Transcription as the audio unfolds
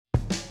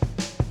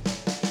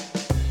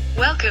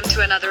Welcome to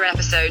another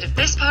episode of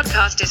This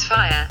Podcast is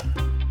Fire.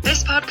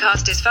 This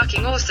podcast is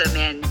fucking awesome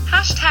in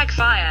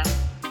 #fire.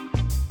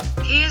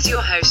 Here's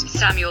your host,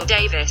 Samuel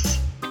Davis.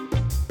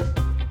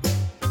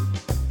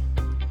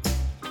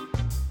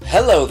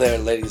 Hello there,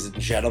 ladies and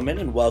gentlemen,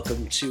 and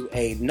welcome to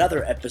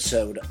another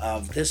episode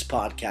of This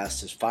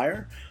Podcast is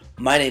Fire.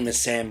 My name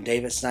is Sam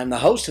Davis, and I'm the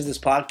host of this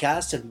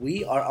podcast, and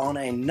we are on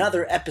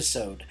another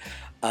episode.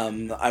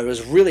 I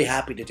was really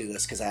happy to do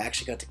this because I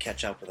actually got to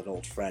catch up with an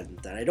old friend,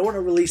 and I don't want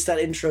to release that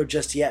intro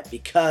just yet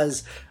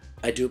because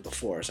I do it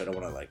before, so I don't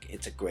want to,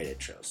 it's a great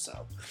intro,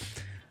 so.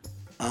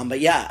 But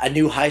yeah, an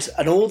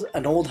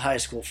old high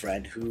school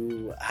friend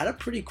who had a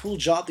pretty cool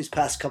job these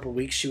past couple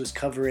weeks. She was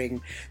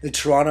covering the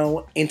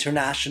Toronto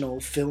International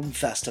Film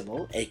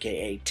Festival,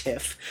 aka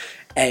TIFF,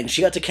 and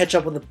she got to catch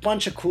up with a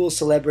bunch of cool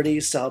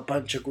celebrities, saw a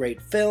bunch of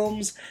great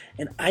films,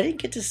 and I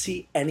didn't get to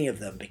see any of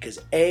them because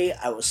A,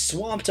 I was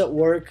swamped at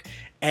work,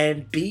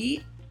 and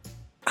B,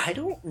 I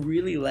don't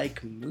really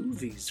like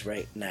movies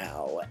right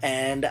now.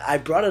 And I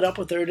brought it up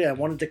with her, and I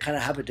wanted to kind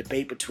of have a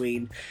debate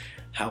between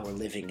how we're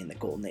living in the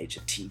golden age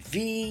of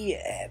TV,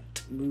 and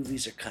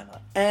movies are kind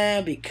of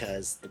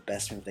because the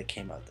best movie that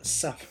came out this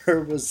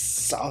summer was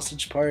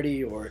Sausage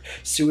Party or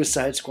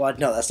Suicide Squad.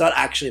 No, that's not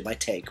actually my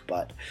take,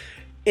 but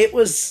it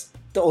was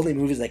the only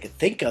movies I could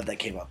think of that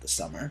came out this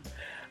summer.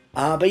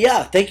 But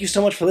yeah, thank you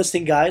so much for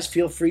listening, guys.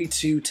 Feel free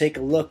to take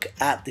a look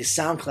at the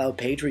SoundCloud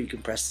page where you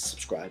can press the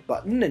subscribe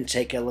button and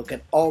take a look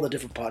at all the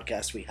different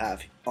podcasts we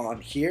have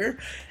on here.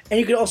 And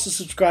you can also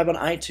subscribe on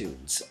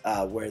iTunes,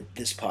 where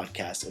This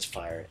Podcast is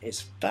Fire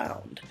is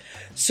found.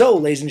 So,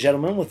 ladies and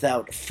gentlemen,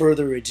 without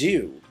further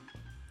ado,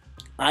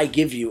 I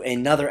give you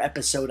another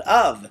episode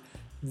of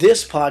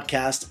This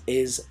Podcast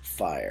is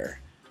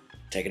Fire.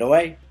 Take it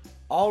away.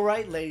 All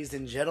right, ladies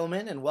and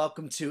gentlemen, and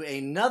welcome to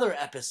another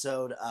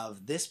episode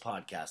of This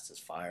Podcast is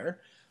Fire.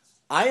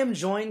 I am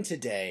joined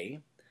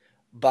today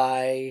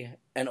by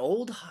an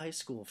old high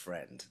school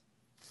friend.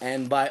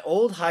 And by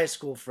old high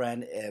school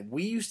friend,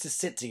 we used to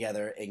sit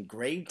together in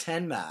grade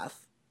 10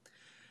 math.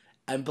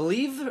 I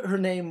believe her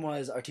name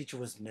was, our teacher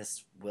was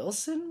Miss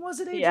Wilson, was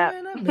it,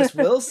 Adriana? Yeah. Miss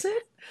Wilson?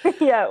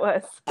 Yeah, it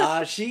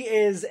was. She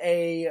is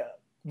a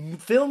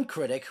film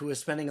critic who is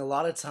spending a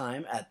lot of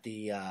time at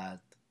the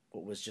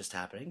what was just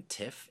happening,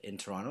 TIFF in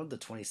Toronto, the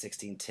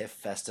 2016 TIFF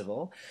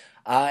Festival.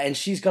 And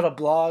she's got a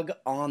blog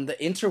on the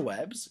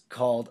interwebs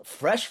called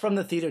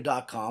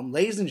freshfromthetheater.com.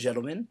 Ladies and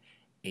gentlemen,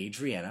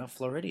 Adriana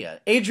Floridia.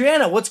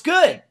 Adriana, what's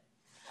good?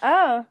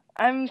 Oh,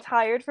 I'm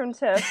tired from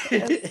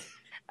TIFF,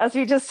 as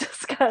we just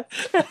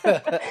discussed.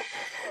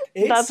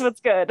 That's what's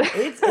good.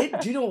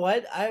 Do you know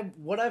what?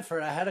 I've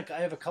heard, I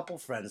have a couple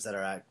friends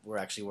that were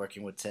actually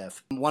working with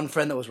TIFF. One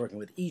friend that was working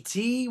with ET,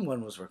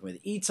 one was working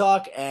with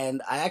eTalk,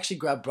 and I actually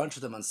grabbed brunch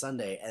with them on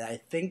Sunday, and I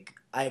think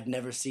I've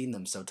never seen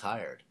them so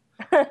tired.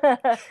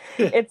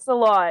 It's a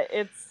lot.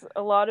 It's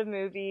a lot of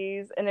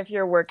movies, and if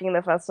you're working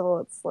the festival,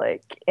 it's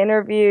like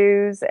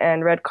interviews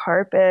and red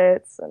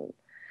carpets, and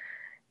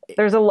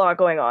there's a lot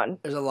going on.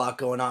 There's a lot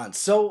going on.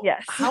 So,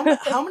 yes. how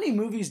many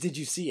movies did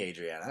you see,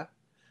 Adriana?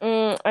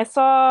 I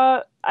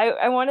saw,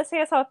 I want to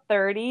say I saw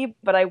 30,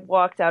 but I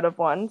walked out of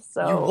one.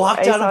 So you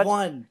walked out of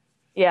one?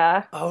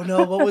 Yeah. Oh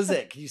no, what was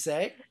it? Can you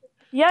say?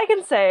 Yeah, I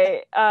can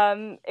say.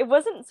 It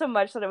wasn't so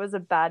much that it was a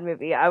bad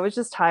movie. I was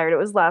just tired. It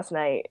was last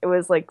night. It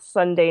was like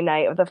Sunday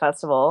night of the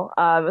festival.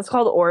 It was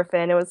called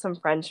Orphan. It was some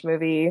French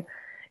movie.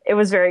 It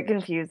was very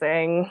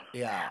confusing.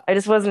 Yeah. I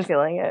just wasn't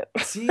feeling it.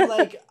 See,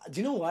 do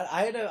you know what?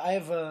 I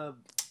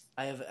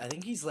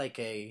think he's like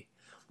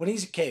when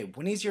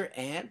he's your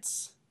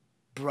aunt's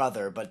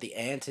brother, but the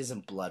aunt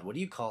isn't blood. What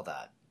do you call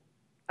that?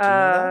 Do you know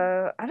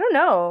that? I don't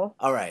know.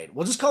 All right,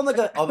 we'll just call him like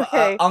a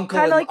okay.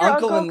 uncle-in-law.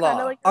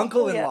 Like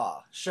Uncle-in-law,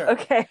 yeah. Sure.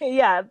 Okay,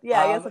 yeah, I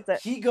guess that's it.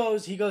 He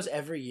goes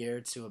every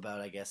year to about,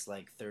 I guess,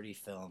 like 30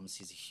 films.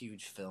 He's a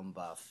huge film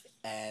buff,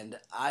 and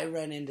I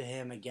ran into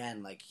him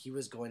again. Like he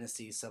was going to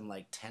see some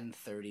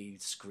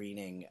 10:30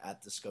 screening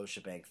at the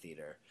Scotiabank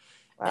Theater.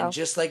 Wow. And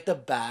just the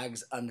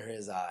bags under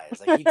his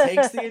eyes. He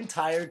takes the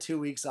entire 2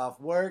 weeks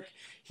off work.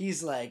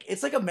 He's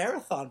it's like a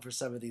marathon for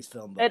some of these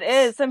film books. It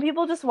is. Some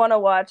people just want to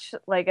watch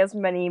as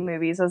many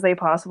movies as they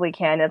possibly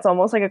can. It's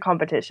almost like a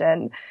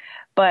competition.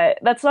 But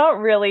that's not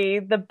really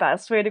the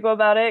best way to go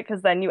about it,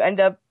 because then you end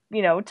up,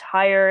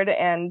 tired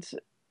and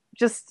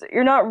just,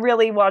 you're not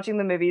really watching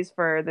the movies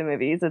for the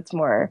movies. It's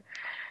more,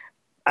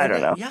 I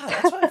don't know. Yeah,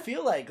 that's what I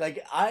feel like.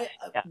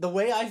 The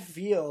way I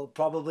feel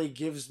probably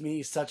gives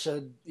me such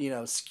a,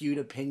 skewed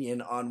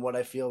opinion on what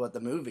I feel about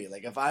the movie.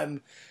 If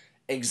I'm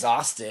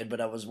exhausted, but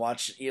I was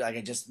watching,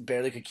 I just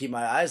barely could keep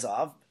my eyes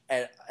off,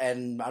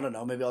 and I don't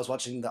know, maybe I was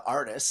watching The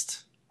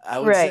Artist, I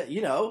would say,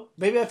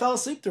 maybe I fell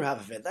asleep through half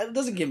of it. That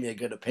doesn't give me a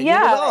good opinion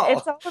at all. Yeah,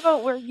 it's all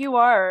about where you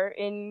are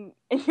in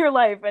your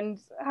life and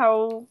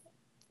how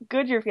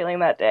good you're feeling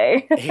that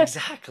day.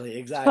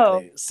 Exactly.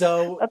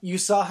 So you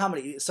saw how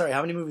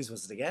many movies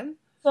was it again?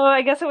 So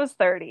I guess it was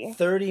 30.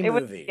 30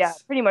 movies. Yeah,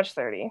 pretty much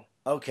 30.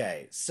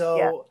 Okay,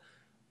 so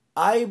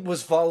I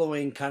was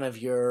following kind of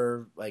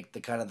your like the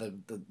kind of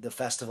the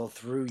festival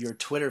through your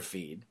Twitter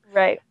feed,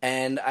 Right.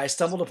 and I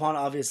stumbled upon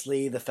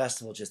obviously the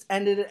festival just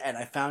ended, and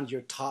I found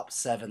your top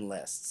 7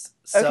 lists.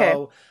 Okay.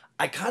 So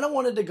I kind of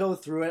wanted to go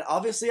through it.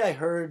 Obviously, I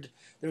heard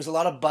there was a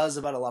lot of buzz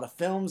about a lot of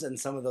films, and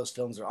some of those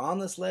films are on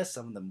this list,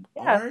 some of them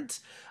Yeah.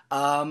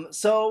 aren't.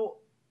 So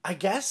I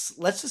guess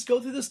let's just go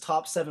through this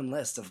top 7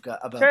 list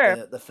about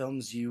Sure. the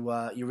films you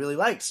really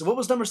liked. So what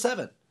was number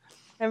 7?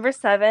 Number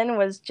 7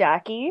 was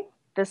Jackie.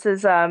 This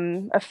is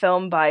a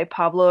film by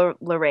Pablo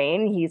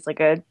Larraín. He's like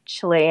a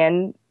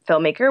Chilean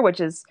filmmaker, which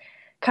is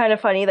kind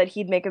of funny that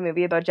he'd make a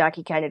movie about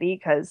Jackie Kennedy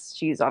because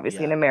she's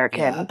obviously an Yeah,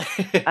 yeah.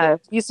 American.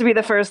 Used to be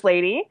the first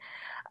lady.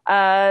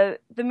 The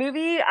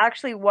movie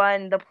actually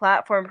won the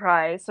platform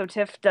prize. So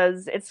TIFF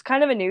does, it's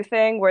kind of a new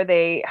thing where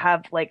they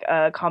have like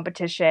a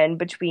competition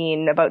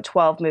between about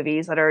 12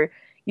 movies that are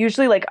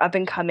usually like up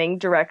and coming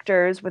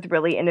directors with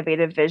really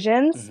innovative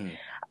visions.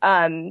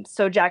 hmm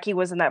So Jackie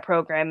was in that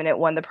program and it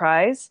won the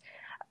prize.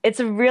 It's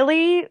a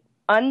really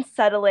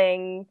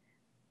unsettling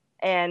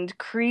and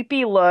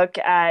creepy look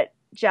at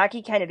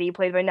Jackie Kennedy,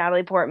 played by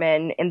Natalie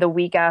Portman, in the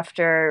week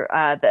after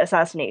the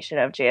assassination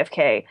of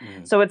JFK.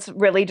 hmm So it's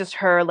really just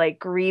her like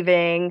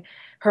grieving,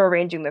 her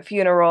arranging the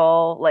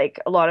funeral, like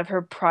a lot of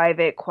her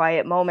private,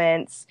 quiet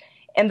moments.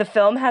 And the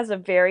film has a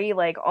very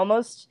like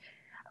almost,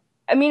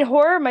 I mean,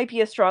 horror might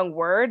be a strong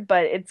word,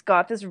 but it's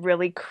got this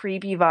really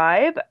creepy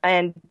vibe.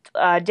 And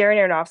Darren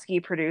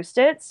Aronofsky produced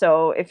it.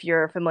 So if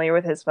you're familiar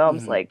with his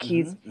films, hmm like hmm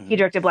he hmm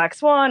directed Black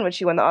Swan, which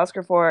he won the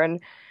Oscar for, and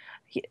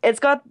it's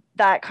got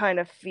that kind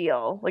of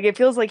feel. Like it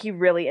feels like he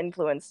really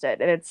influenced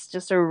it, and it's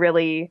just a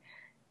really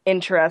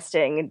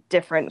interesting,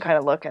 different kind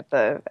of look at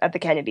the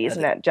Kennedys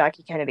and at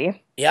Jackie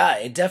Kennedy. Yeah,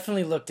 it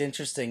definitely looked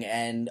interesting,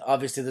 and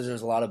obviously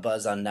there's a lot of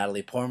buzz on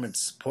Natalie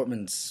Portman's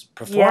Yeah,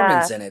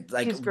 performance in it.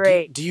 Like, she's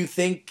great. do you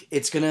think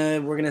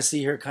we're gonna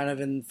see her kind of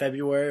in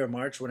February or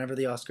March, whenever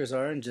the Oscars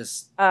are, and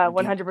just give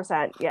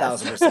 100%.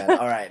 Yes, 1,000%?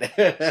 All right,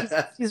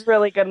 she's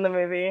really good in the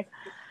movie.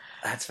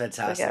 that's So yeah.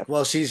 fantastic.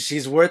 Well,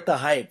 she's worth the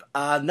hype.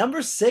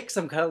 Number 6,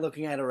 I'm kind of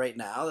looking at it right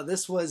now.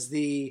 This was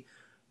the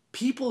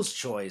People's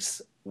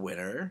Choice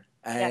winner,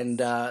 and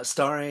Yes.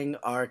 starring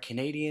our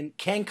Canadian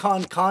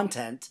CanCon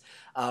content,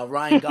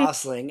 Ryan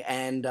Gosling,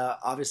 and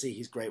obviously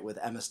he's great with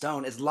Emma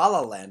Stone. Is La La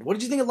Land. What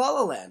did you think of La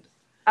La Land?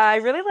 I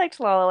really liked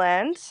La La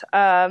Land.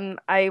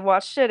 I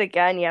watched it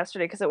again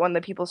yesterday because it won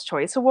the People's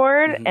Choice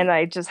Award, hmm and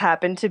I just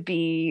happened to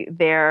be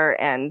there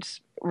and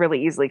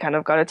really easily kind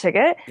of got a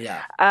ticket.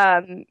 Yeah.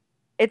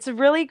 It's a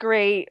really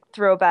great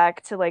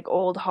throwback to like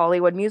old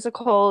Hollywood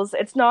musicals.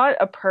 It's not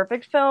a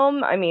perfect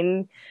film. I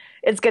mean,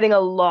 it's getting a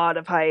lot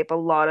of hype, a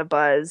lot of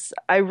buzz.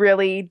 I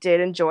really did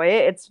enjoy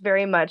it. It's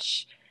very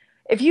much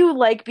if you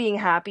like being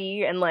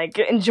happy and like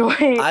enjoy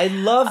I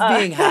love uh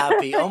being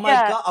happy. Oh my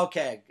yeah, god.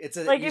 Okay,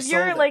 like you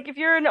sold it. if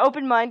you're an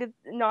open-minded,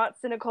 not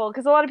cynical,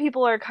 because a lot of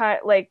people are kind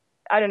of like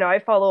I don't know, I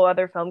follow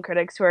other film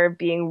critics who are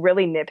being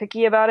really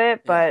nitpicky about it,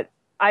 Yeah. but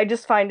I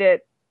just find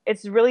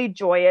it's really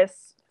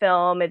joyous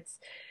film. It's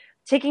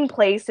taking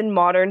place in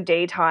modern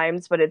day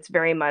times, but it's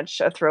very much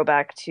a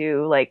throwback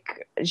to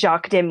like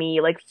Jacques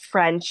Demy, like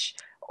French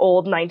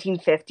old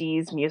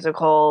 1950s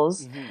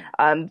musicals.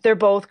 hmm They're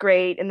both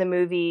great in the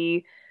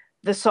movie.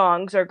 The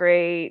songs are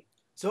great.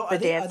 So The are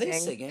they dancing.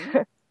 singing?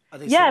 Are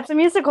they Yeah, singing? it's a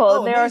musical Oh,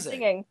 and they are amazing.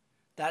 singing.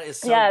 That is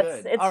so Yeah,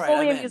 good. it's All right,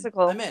 fully I'm a in.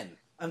 musical. I'm in.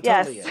 I'm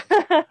Yes. totally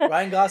in.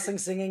 Ryan Gosling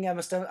singing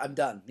Emma Stone. I'm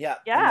done. Yeah,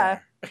 I'm Yeah,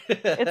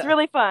 it's there.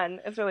 really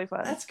fun. It's really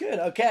fun. That's good.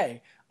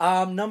 Okay.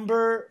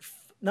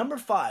 Number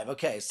 5.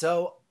 Okay,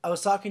 so I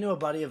was talking to a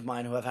buddy of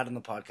mine who I've had on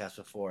the podcast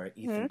before, Hmm.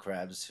 Ethan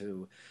Krebs,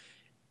 who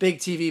big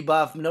TV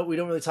buff. No, we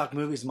don't really talk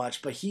movies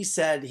much, but he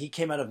said he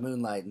came out of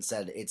Moonlight and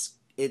said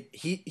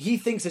he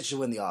thinks it should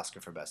win the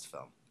Oscar for best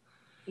film.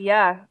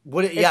 Yeah,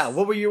 Yeah, it's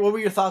what were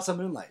your thoughts on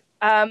Moonlight?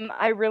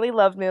 I really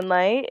love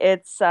Moonlight.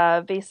 It's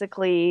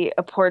basically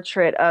a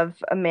portrait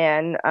of a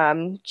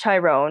man,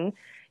 Chiron.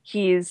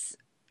 He's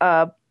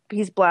uh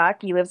he's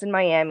black. He lives in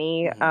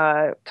Miami,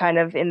 hmm kind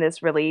of in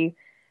this really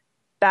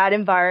bad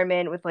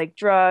environment with like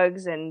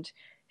drugs, and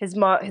his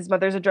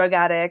mother's a drug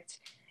addict,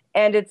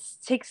 and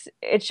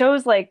it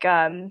shows like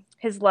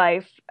his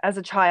life as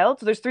a child.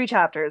 So there's 3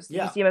 chapters. You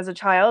Yeah. see him as a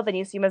child, then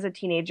you see him as a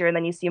teenager, and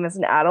then you see him as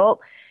an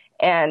adult.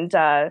 And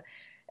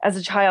as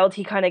a child,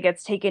 he kind of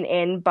gets taken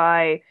in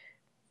by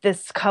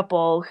this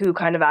couple who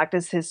kind of act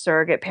as his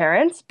surrogate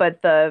parents,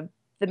 but the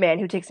man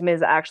who takes him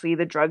is actually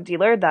the drug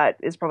dealer that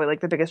is probably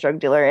like the biggest drug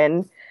dealer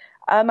in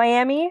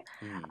Miami.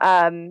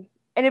 Mm.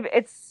 And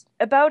it's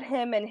about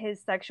him and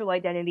his sexual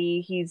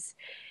identity.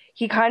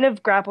 He kind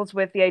of grapples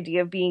with the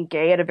idea of being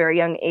gay at a very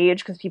young age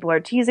because people are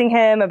teasing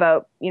him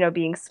about,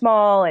 being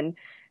small and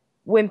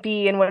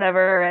wimpy and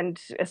whatever, and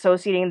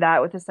associating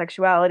that with his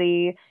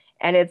sexuality.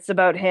 And it's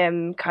about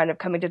him kind of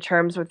coming to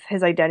terms with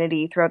his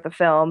identity throughout the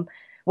film,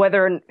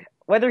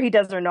 whether he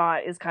does or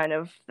not is kind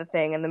of the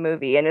thing in the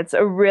movie. And it's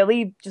a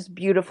really just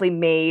beautifully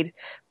made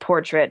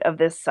portrait of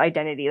this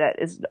identity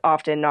that is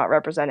often not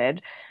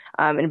represented.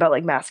 and about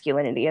like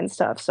masculinity and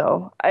stuff.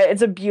 So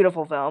it's a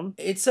beautiful film.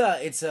 It's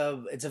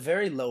a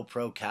very low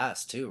pro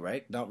cast too,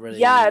 right? Not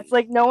Yeah, it's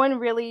really. like no one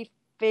really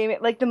famous.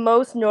 Like the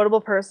most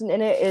notable person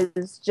in it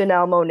is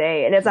Janelle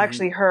Monáe, and it's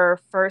actually Hmm. her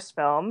first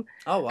film.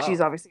 Oh She's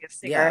wow. obviously a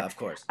Yeah, singer. of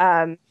course.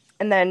 Um,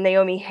 and then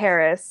Naomi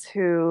Harris,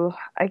 who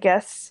I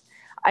guess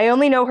I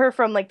only know her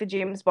from like the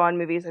James Bond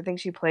movies. I think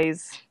she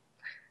plays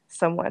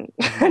someone.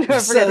 Hmm. I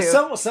forget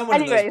So who. someone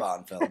in those Anyways,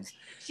 Bond films.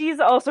 she's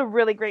also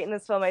really great in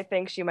this film. I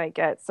think she might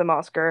get some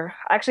Oscar.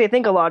 Actually, I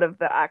think a lot of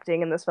the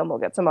acting in this film will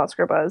get some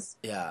Oscar buzz.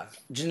 Yeah,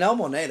 Janelle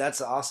Monáe,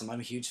 that's awesome. I'm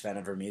a huge fan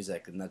of her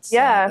music, and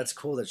Yeah, that's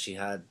cool that she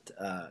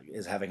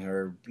is having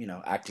her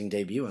acting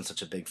debut in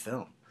such a big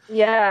film.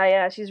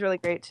 yeah, she's really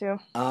great too.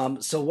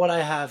 So what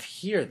I have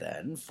here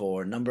then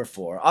for number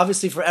four,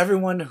 obviously for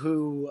everyone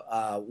who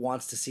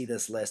wants to see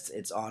this list,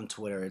 it's on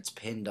Twitter. It's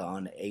pinned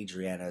on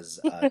Adriana's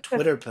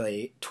Twitter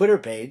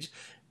page.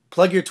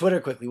 Plug your Twitter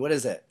quickly. What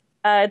is it?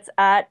 It's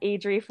at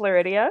Adri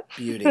Floridia.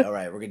 Beauty. All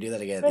right, we're gonna do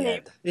that again at The the name.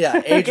 end. Yeah,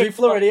 Okay, Adri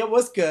cool. Floridia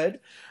was good.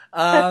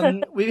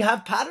 We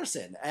have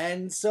Patterson,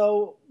 and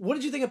so what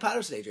did you think of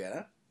Patterson,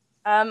 Adriana?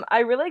 I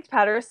really liked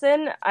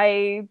Patterson.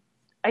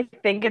 I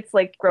think it's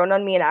like grown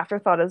on me an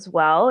afterthought as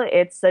well.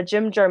 It's a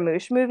Jim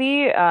Jarmusch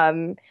movie.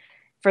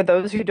 For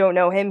those who don't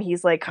know him,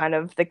 he's like kind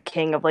of the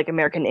king of like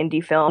American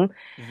indie film.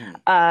 Hmm.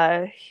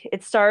 Uh,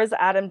 it stars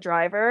Adam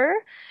Driver,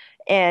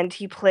 and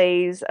he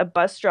plays a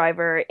bus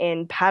driver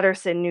in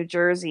Paterson, New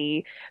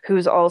Jersey,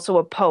 who's also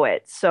a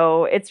poet.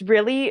 So it's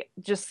really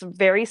just a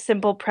very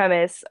simple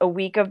premise, a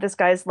week of this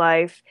guy's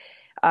life.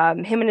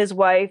 Him and his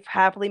wife,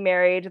 happily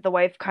married. The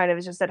wife kind of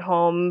is just at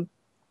home,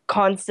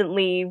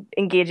 constantly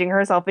engaging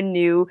herself in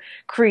new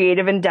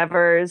creative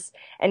endeavors.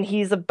 And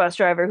he's a bus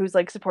driver who's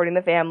like supporting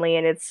the family.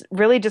 And it's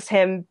really just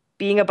him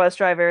being a bus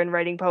driver and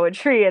writing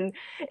poetry. And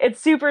it's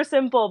super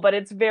simple, but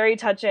it's very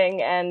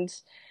touching. And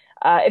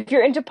if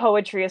you're into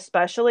poetry,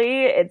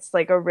 especially, it's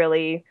like a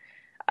really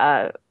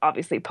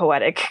obviously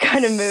poetic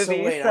kind of So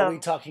movie. wait, are So we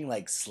talking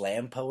like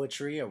slam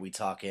poetry? Are we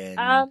talking?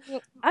 um,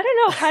 I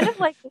don't know, kind of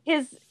like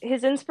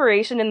his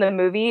inspiration in the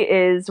movie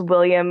is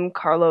William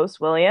Carlos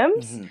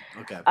Williams,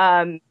 Hmm. Okay.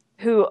 um,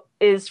 who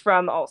is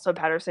from also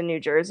Paterson, New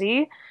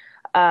Jersey.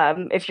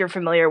 If you're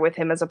familiar with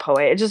him as a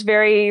poet, it's just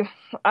very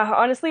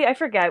honestly, I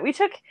forget.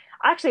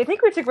 I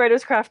think we took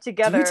Writer's Craft Did we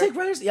together. take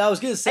writers? Yeah, I was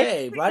gonna I say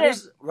think we did,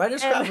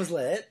 writers and craft was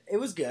lit. It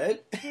was good.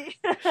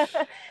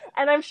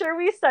 and I'm sure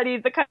we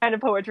studied the kind of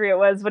poetry it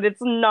was, but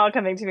it's not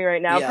coming to me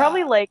right now.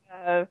 Probably Yeah, like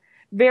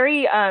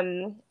very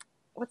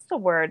what's the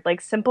word? Like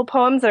simple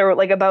poems that are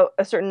like about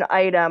a certain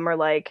item or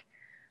like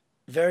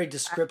very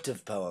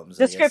descriptive poems,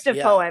 I guess. descriptive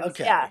Yeah. poems. Yeah,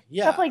 Okay. stuff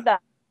Yeah. like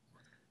that.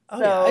 Oh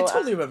yeah, I So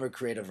totally remember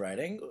creative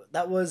writing.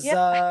 That was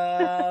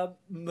yeah, it's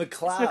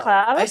McLeod.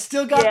 I McLeod.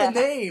 still got the Yeah.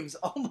 names.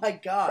 Oh my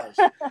gosh.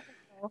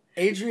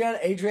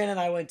 Adrian and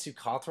I went to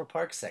Cawthra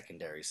Park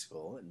Secondary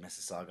School in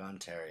Mississauga,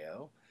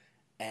 Ontario,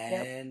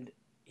 Yep. and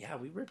yeah,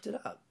 we ripped it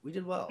up. We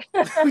did well.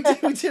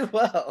 We did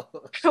well.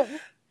 It's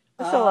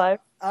alive.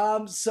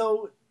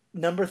 So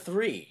number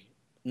three,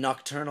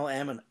 Nocturnal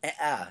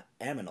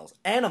Animals.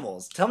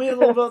 Tell me a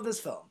little about this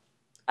film.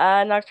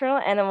 Nocturnal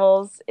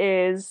Animals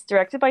is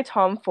directed by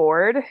Tom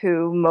Ford,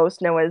 who most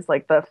know as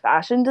like the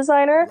fashion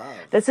designer. Love.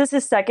 This is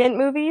his second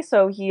movie,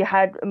 so he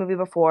had a movie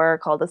before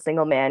called A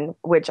Single Man,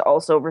 which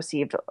also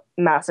received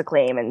mass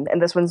acclaim, and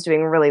this one's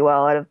doing really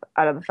well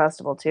out of the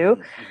festival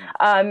too.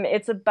 Hmm. Hmm.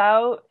 It's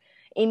about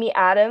Amy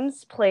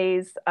Adams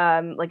plays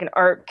like an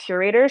art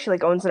curator. She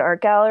like owns an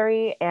art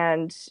gallery,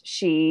 and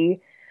she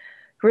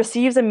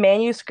receives a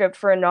manuscript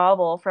for a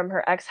novel from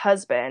her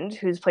ex-husband,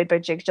 who's played by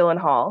Jake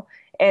Gyllenhaal.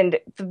 And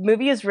the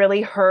movie is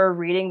really her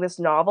reading this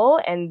novel,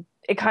 and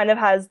it kind of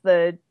goes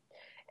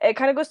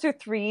through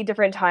three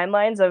different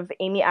timelines of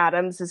Amy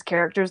Adams'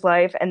 character's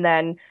life, and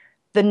then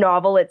the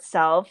novel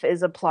itself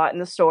is a plot in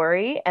the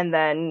story, and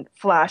then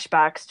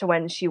flashbacks to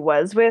when she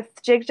was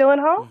with Jake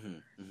Gyllenhaal. Hmm.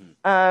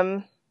 Hmm.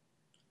 Um,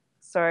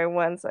 sorry,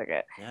 one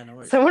second. Yeah, no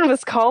worries. Someone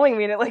was calling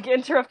me and it like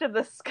interrupted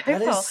the That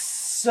Skype is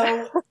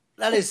call.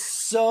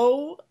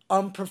 so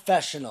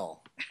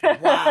unprofessional.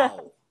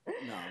 Wow.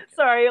 No.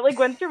 Sorry, it like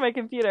went through my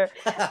computer.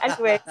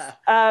 Anyways,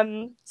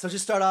 So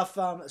just start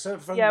from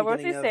the yeah, what was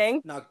beginning I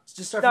saying?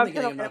 just start from the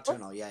beginning Nocturnal of Animals?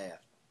 Nocturnal. Yeah,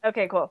 yeah.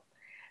 Okay, cool.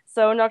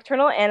 So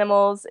Nocturnal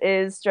Animals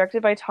is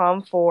directed by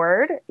Tom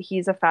Ford.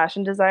 He's a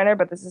fashion designer,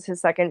 but this is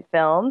his second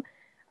film.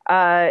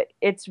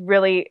 It's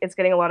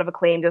getting a lot of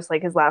acclaim, just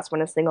like his last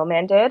one, A Single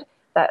Man, did.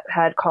 That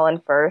had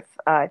Colin Firth.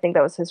 I think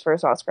that was his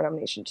first Oscar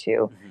nomination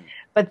too. Hmm.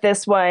 But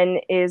this one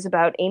is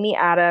about Amy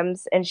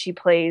Adams, and she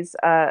plays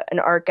an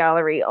art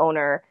gallery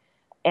owner,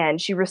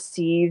 and she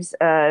receives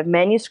a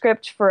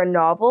manuscript for a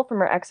novel from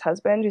her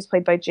ex-husband, who's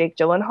played by Jake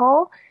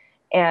Gyllenhaal.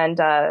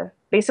 And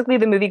basically,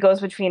 the movie goes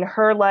between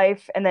her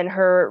life and then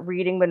her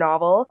reading the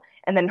novel,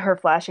 and then her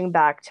flashing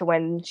back to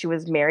when she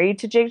was married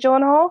to Jake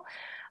Gyllenhaal.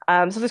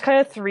 So there's kind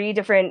of three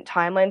different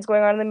timelines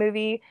going on in the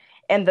movie,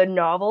 and the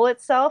novel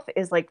itself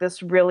is like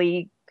this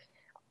really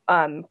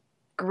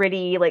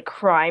gritty like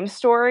crime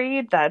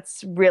story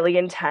that's really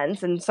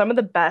intense, and some of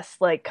the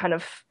best like kind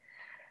of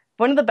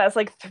one of the best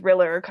like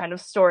thriller kind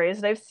of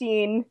stories that I've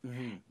seen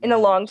in a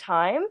Mm-hmm. long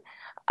time.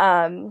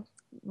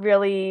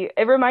 Really,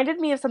 it reminded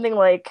me of something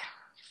like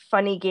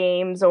Funny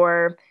Games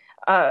or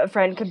a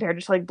friend compared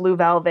it to like Blue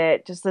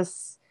Velvet. Just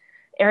this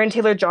Aaron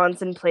Taylor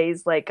Johnson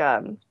plays like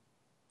a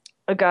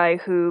guy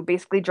who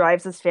basically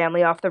drives his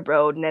family off the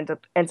road and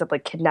ends up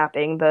like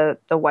kidnapping the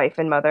wife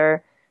and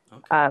mother.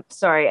 Okay.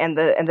 Sorry, and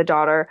the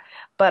daughter.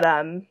 But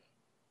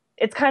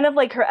it's kind of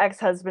like her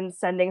ex-husband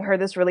sending her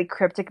this really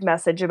cryptic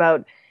message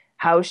about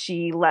how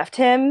she left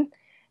him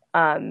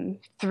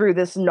through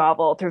this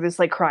novel, through this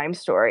like crime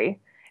story.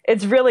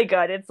 It's really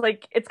good.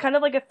 It's kind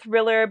of like a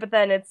thriller, but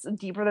then it's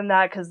deeper than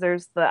that because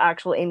there's the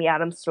actual Amy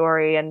Adams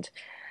story, and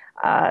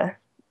uh,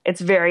 it's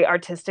very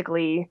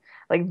artistically,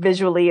 like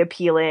visually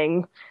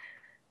appealing.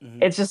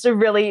 Hmm. It's just a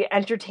really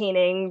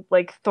entertaining,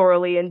 like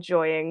thoroughly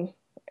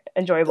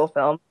enjoyable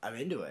film. I'm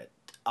into it.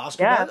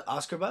 Oscar Yeah. buzz?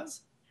 Oscar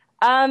buzz?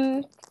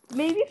 Um,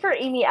 Maybe for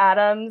Amy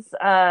Adams,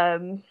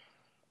 and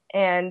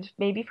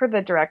maybe for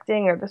the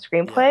directing or the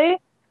Yeah. screenplay.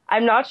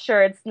 I'm not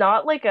sure. It's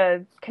not like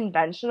a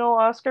conventional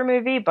Oscar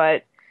movie,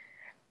 but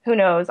who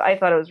knows? I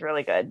thought it was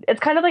really good. It's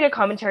kind of like a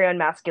commentary on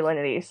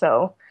masculinity,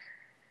 so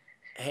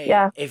Hey,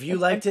 yeah. if you It's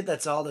good. liked it,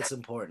 that's all that's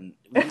important.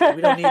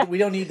 We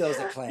don't need those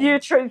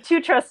acclaims. Too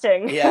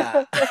trusting.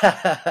 Yeah.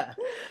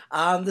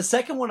 The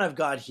second one I've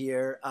got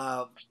here,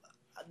 a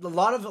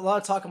lot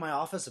of talk in my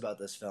office about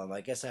this film.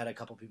 I guess I had a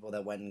couple people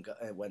that went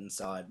and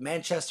saw it.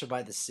 Manchester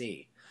by the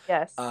Sea.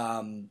 Yes.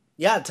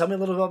 Yeah, tell me a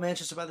little about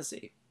Manchester by the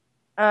Sea.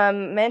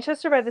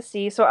 Manchester by the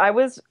Sea. So I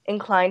was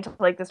inclined to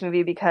like this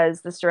movie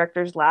because this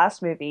director's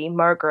last movie,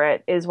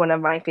 Margaret, is one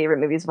of my favorite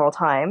movies of all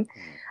time.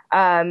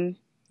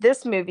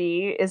 This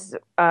movie is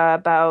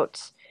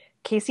about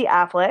Casey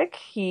Affleck.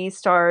 He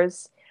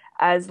stars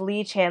as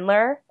Lee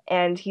Chandler,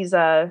 and he's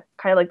a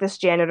kind of like this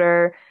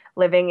janitor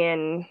living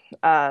in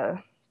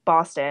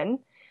Boston.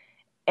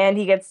 And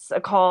he gets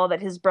a call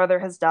that his brother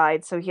has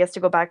died, so he has to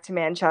go back to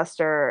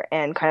Manchester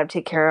and kind of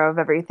take care of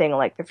everything,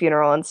 like the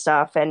funeral and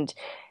stuff. And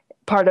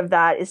part of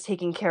that is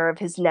taking care of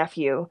his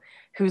nephew,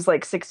 who's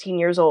like 16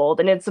 years old.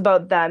 And it's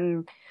about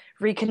them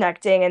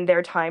reconnecting and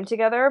their time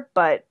together,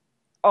 but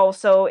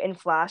also in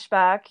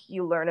flashback,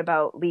 you learn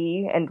about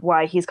Lee and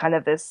why he's kind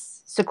of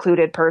this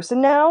secluded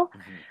person now.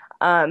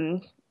 Hmm.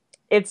 Um,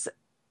 it's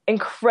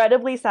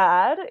incredibly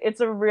sad. It's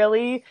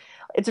really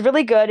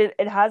good.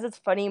 It has its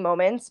funny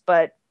moments,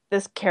 but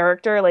this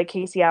character, like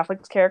Casey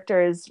Affleck's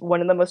character, is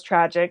one of the most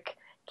tragic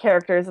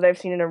characters that I've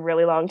seen in a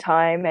really long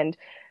time. And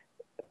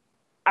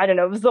I don't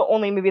know, it was the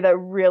only movie that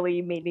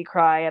really made me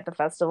cry at the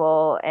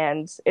festival,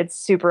 and it's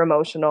super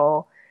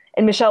emotional.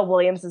 And Michelle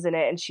Williams is in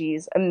it, and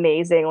she's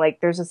amazing. Like,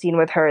 there's a scene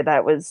with her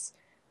that was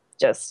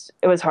just,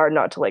 it was hard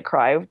not to like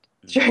cry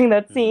during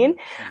that Hmm. scene.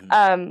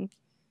 Um,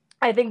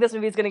 I think this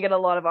movie is going to get a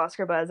lot of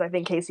Oscar buzz. I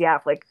think Casey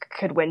Affleck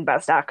could win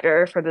Best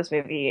Actor for this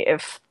movie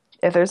if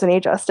there's any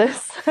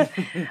justice.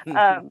 Hmm.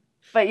 um,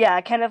 but yeah,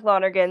 Kenneth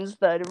Lonergan's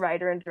the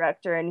writer and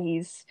director, and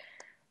he's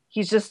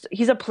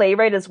a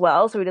playwright as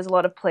well, so he does a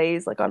lot of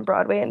plays like on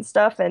Broadway and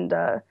stuff, and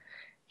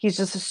he's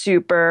just a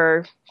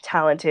super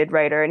talented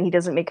writer, and he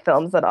doesn't make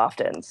films that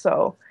often,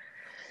 so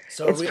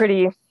So it's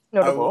pretty are,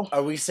 notable.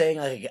 are we saying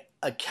like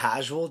a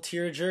casual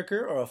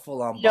tearjerker or a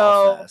full on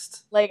ball No,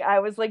 fest? like I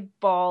was like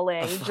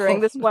bawling during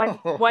Oh this one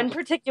no.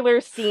 particular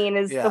scene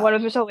is the Yeah. one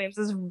with Michelle Williams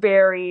is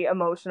very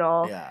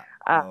emotional. Yeah.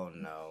 Uh, Oh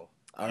no.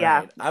 All yeah,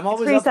 right. I'm it's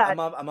always pretty up. sad.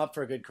 I'm up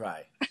for a good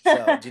cry.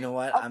 So do you know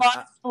what? A lot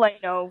of people I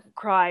know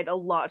cried a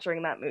lot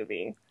during that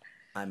movie.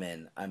 I'm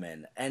in. I'm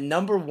in. And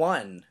number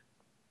one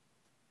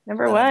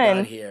Number that I've got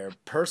one, here,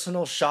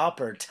 personal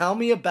shopper. Tell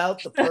me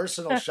about the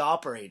personal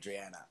shopper,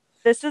 Adriana.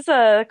 this is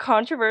a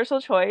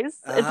controversial choice.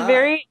 Uh-huh.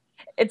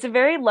 It's a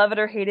very love it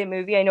or hate it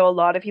movie. I know a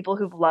lot of people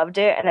who've loved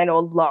it, and I know a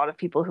lot of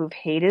people who've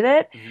hated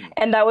it. Mhm.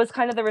 And that was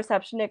kind of the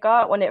reception it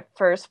got when it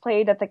first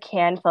played at the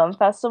Cannes Film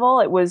Festival.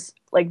 It was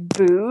like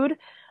booed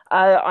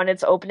on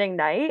its opening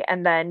night,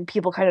 and then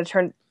people kind of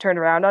turned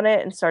around on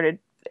it and started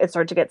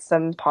to get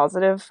some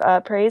positive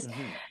praise.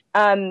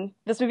 Mhm.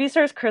 This movie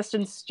stars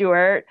Kristen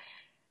Stewart,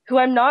 who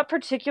I'm not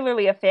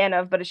particularly a fan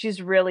of, but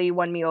she's really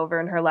won me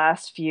over in her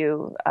last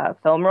few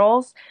film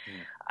roles.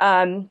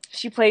 Mhm.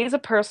 She plays a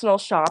personal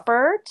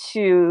shopper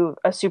to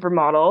a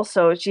supermodel.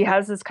 So she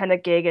has this kind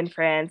of gig in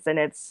France, and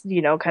it's,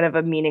 kind of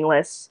a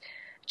meaningless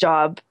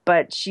job,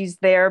 but she's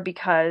there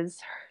because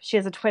she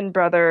has a twin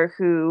brother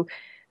who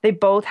they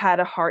both had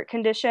a heart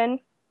condition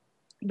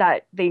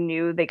that they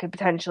knew they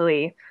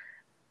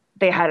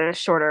had a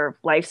shorter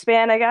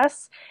lifespan, I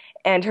guess.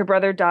 And her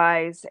brother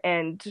dies,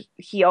 and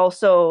he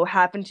also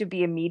happened to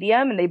be a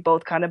medium, and they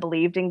both kind of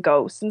believed in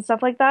ghosts and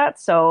stuff like that.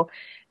 So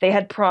they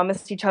had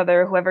promised each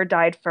other whoever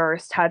died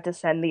first had to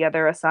send the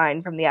other a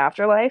sign from the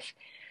afterlife.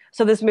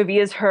 So this movie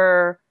is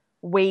her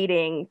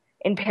waiting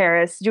in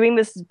Paris, doing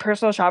this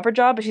personal shopper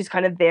job, but she's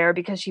kind of there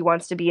because she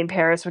wants to be in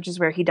Paris, which is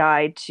where he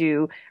died,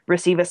 to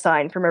receive a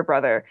sign from her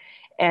brother.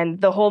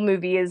 And the whole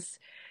movie is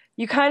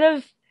you kind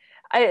of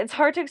it's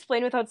hard to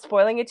explain without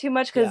spoiling it too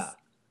much because Yeah.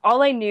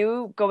 all I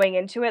knew going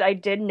into it, I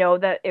did know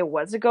that it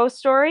was a ghost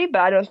story,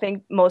 but I don't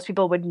think most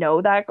people would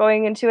know that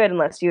going into it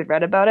unless you had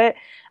read about it.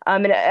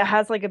 And it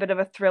has like a bit of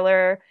a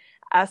thriller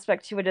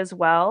aspect to it as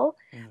well.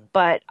 Mm.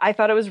 But I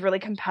thought it was really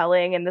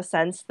compelling in the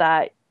sense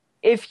that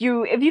if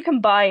you can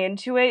buy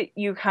into it,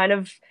 you kind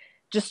of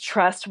just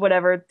trust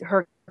whatever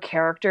her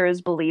character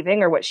is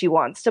believing or what she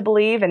wants to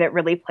believe, and it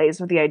really plays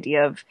with the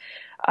idea of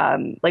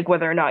like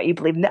whether or not you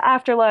believe in the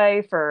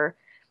afterlife or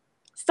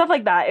stuff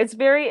like that.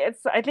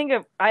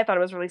 I thought it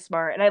was really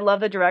smart, and I love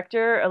the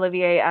director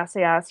Olivier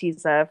Assayas.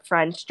 He's a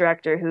French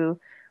director who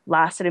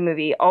last did a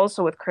movie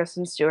also with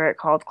Kristen Stewart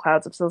called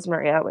Clouds of Sils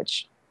Maria,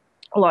 which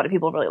a lot of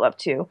people really love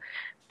too.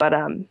 But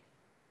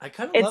I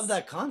kind of love it's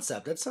that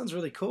concept. That sounds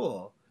really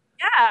cool.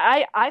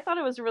 yeah, I thought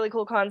it was a really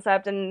cool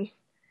concept, and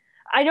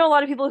I know a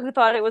lot of people who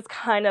thought it was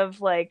kind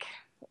of like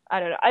I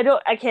don't know.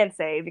 I can't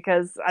say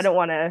because I don't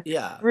want to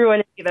Yeah.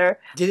 ruin it either.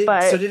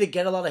 But Did it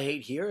get a lot of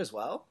hate here as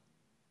well?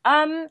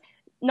 um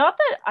not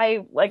that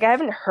I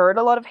haven't heard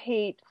a lot of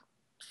hate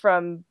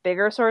from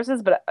bigger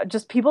sources, but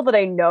just people that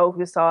I know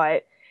who saw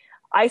it.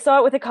 I saw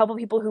it with a couple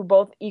people who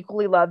both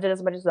equally loved it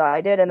as much as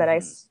I did, and then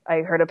Hmm.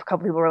 I heard a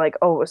couple people were like,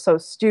 "Oh, it was so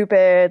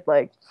stupid."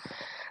 Like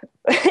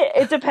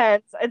it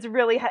depends. It's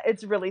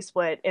really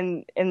split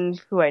in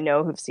who I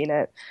know who've seen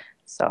it.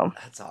 So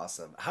That's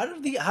awesome. How do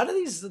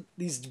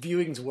these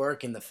viewings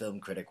work in the film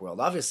critic world?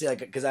 Obviously, like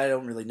because I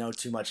don't really know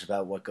too much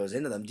about what goes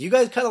into them. Do you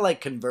guys kind of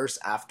like converse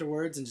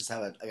afterwards and just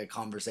have a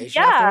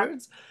conversation yeah,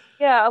 afterwards?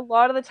 yeah. A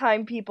lot of the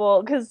time,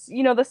 people because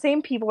the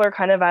same people are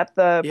kind of at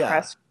the Yeah.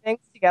 press things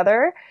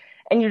together,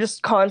 and you're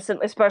just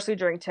constantly, especially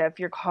during TIFF,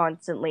 you're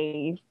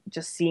constantly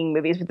just seeing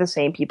movies with the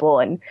same people.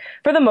 And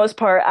for the most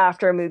part,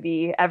 after a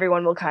movie,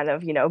 everyone will kind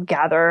of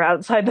gather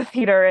outside the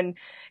theater and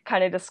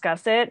kind of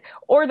discuss it,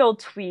 or they'll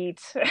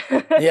tweet.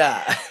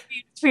 Yeah.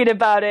 Tweet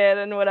about it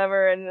and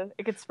whatever, and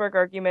it could spark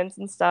arguments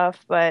and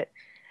stuff. But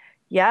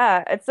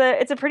yeah, it's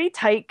a pretty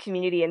tight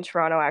community in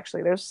Toronto.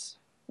 Actually, there's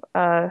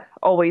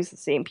always the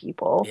same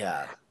people.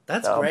 Yeah.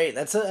 That's So great.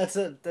 That's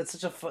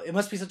such a it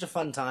must be such a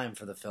fun time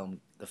for the film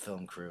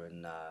crew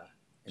in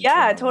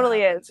yeah, it Toronto when that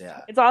totally is. happens.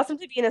 Yeah. It's awesome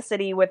to be in a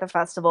city with a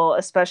festival,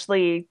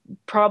 especially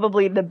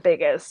probably the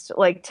biggest.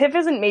 Like TIFF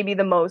isn't maybe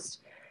the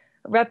most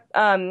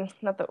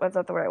not the that's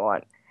not the word I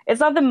want. It's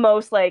not the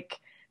most like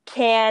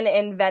Cannes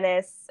and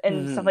Venice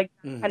and stuff Hmm. like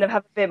that kind Hmm. of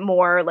have a bit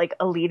more like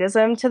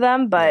elitism to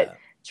them, but Yeah.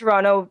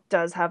 Toronto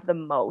does have the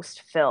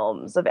most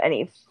films of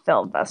any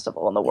film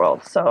festival in the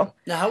world. So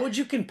Now, how would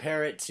you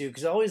compare it to?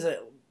 Because always,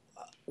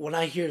 when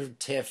I hear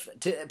TIFF,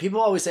 people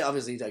always say,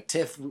 obviously, like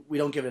TIFF, we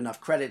don't give it enough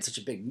credit. It's such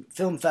a big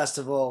film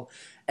festival,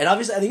 and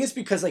obviously, I think it's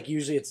because like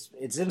usually it's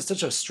in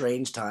such a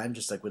strange time,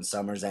 just like when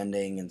summer's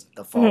ending and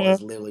the fall mhm.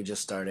 is literally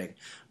just starting.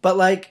 But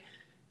like,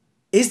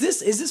 is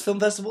this film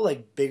festival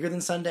like bigger than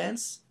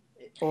Sundance?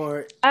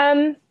 Or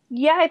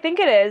Yeah, I think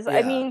it is. I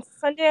yeah, mean,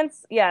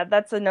 Sundance, yeah,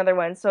 that's another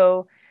one.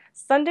 So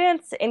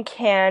Sundance and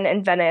Cannes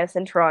and Venice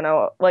and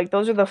Toronto, like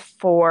those are the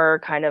four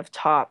kind of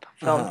top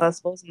uh film huh,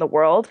 festivals in the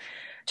world.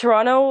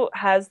 Toronto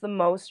has the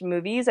most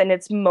movies and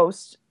it's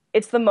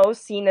the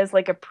most seen as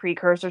like a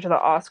precursor to the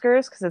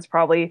Oscars because it's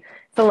probably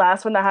the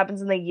last one that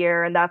happens in the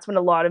year, and that's when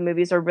a lot of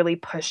movies are really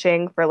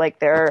pushing for like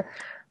their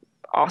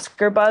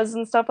Oscar buzz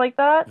and stuff like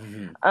that.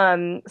 hmm,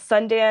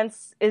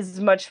 Sundance is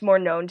much more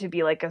known to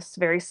be like a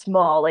very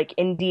small, like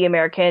indie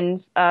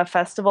American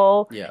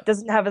festival. yeah,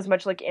 Doesn't have as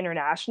much like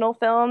international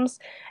films.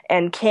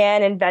 And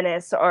Cannes and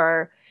Venice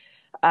are,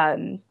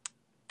 um,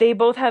 they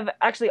both have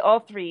actually all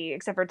three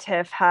except for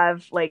TIFF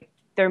have like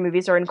their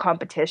movies are in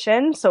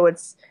competition. So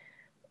it's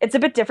a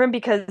bit different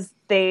because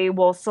they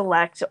will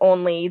select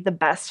only the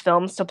best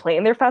films to play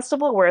in their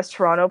festival, whereas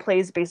Toronto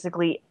plays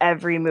basically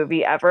every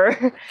movie ever.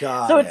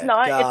 So it's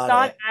got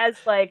not it. as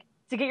like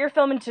to get your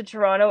film into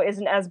Toronto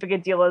isn't as big a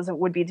deal as it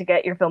would be to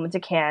get your film into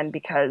Cannes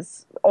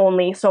because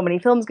only so many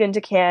films get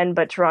into Cannes,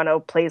 but Toronto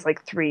plays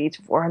like 300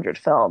 to 400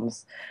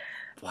 films.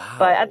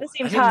 But at the Wow,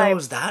 same I didn't know it time,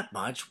 was that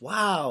much.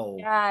 Wow.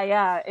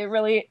 yeah,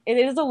 it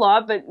is a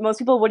lot, but most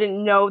people wouldn't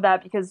know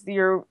that because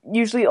you're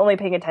usually only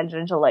paying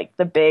attention to like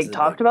the To big the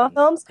talked big about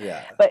ones. films.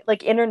 Yeah. But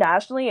like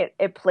internationally,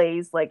 it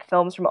plays like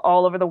films from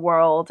all over the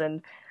world,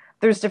 and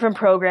there's different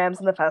programs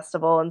in the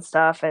festival and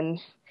stuff. And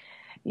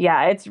yeah,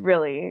 I it's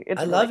really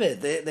love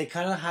it. They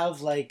kind of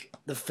have like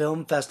the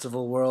film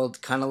festival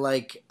world, kind of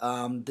like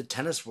the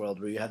tennis world,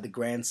 where you have the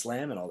Grand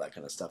Slam and all that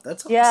kind of stuff.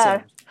 That's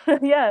yeah,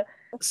 awesome. yeah.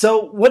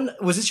 So, when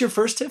was this your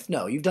first TIFF?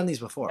 No, you've done these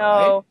before,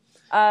 right?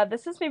 No,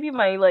 this is maybe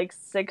my like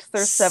sixth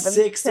or seventh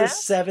Sixth or tip.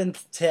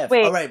 seventh TIFF. All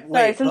Wait, right, sorry,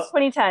 wait. since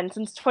 2010.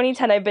 Since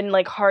 2010, I've been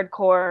like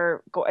hardcore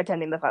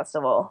attending the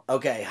festival.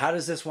 Okay, how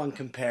does this one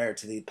compare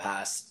to the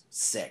past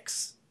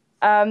six?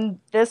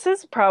 This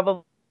is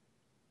probably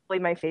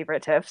my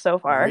favorite TIFF so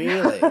far.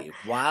 Really?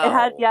 Wow.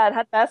 It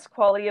had best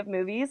quality of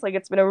movies. Like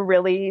it's been a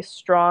really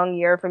strong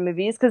year for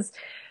movies because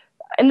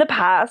in the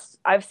past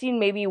I've seen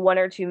maybe one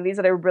or two movies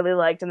that I really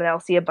liked, and then I'll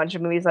see a bunch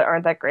of movies that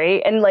aren't that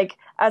great. And like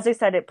as I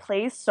said, it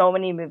plays so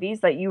many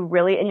movies that you're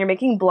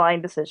making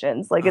blind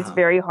decisions. Like Uh it's huh.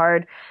 very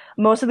hard.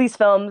 Most of these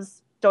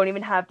films don't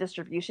even have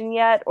distribution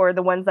yet, or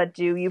the ones that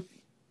do, you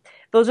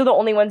those are the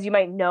only ones you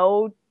might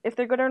know if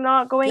they're good or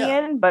not going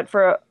Yeah. in. But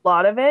for a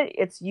lot of it,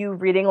 it's you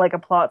reading like a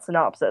plot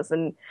synopsis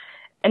and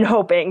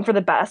hoping for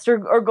the best or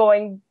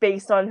going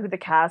based on who the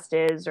cast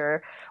is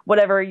or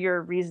whatever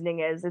your reasoning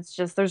is. It's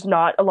just there's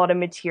not a lot of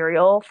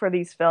material for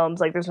these films.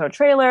 Like there's no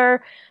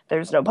trailer,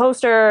 there's no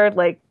poster.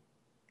 Like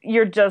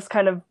you're just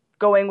kind of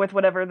going with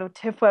whatever the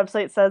TIFF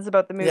website says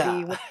about the Yeah.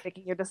 movie when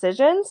making your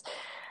decisions.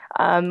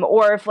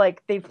 Or if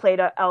like they've played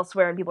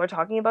elsewhere and people are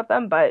talking about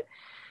them. But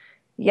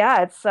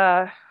yeah, it's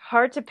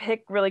hard to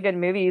pick really good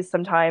movies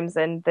sometimes.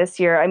 And this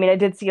year, I mean, I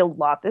did see a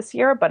lot this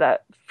year,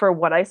 but for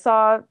what I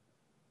saw,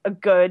 a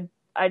good,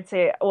 I'd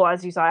say, well,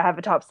 as you saw, I have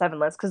a top seven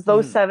list because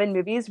those Mhm. seven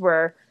movies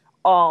were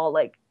all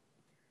like,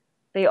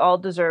 they all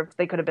deserved,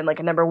 they could have been like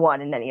a number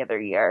one in any other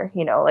year.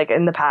 Like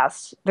in the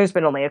past, there's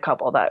been only a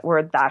couple that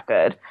were that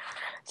good.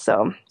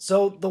 So,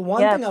 So the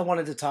one yeah. thing I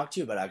wanted to talk to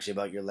you about, actually,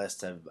 about your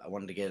list, I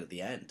wanted to get at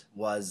the end,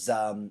 was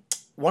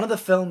one of the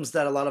films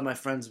that a lot of my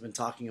friends have been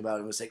talking about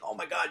and was saying, "Oh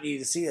my God, you need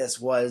to see this,"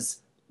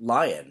 was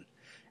Lion.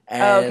 Oh,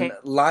 And okay.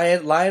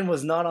 Lion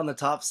was not on the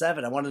top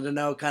seven. I wanted to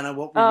know kind of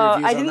what were your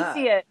views I on didn't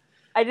see that. it.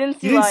 I didn't You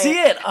see didn't Lion.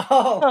 see it?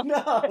 Oh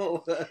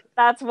no!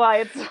 That's why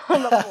it's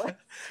on the list.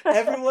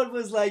 Everyone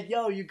was like,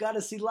 "Yo, you got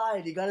to see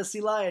Lion. You got to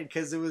see Lion,"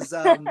 because it was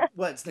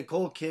what? It's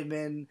Nicole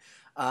Kidman.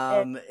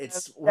 And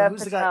It's Dev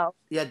who's the guy? Patel.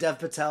 Yeah, Dev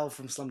Patel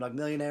from Slumdog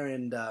Millionaire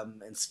and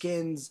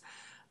Skins.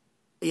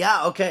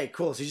 Yeah. Okay.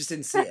 Cool. So you just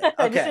didn't see it. I just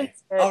didn't Okay.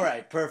 see it. All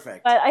right.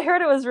 Perfect. But I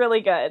heard it was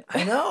really good.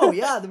 I know.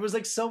 Yeah. There was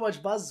like so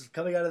much buzz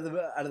coming out of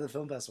the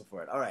film festival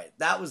for it. All right.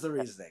 That was the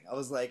reasoning. I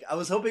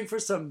was hoping for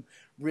some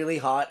really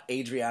hot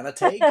Adriana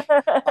take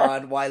I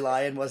on why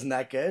Lion wasn't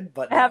that good,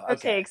 but no. have no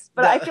Okay. takes,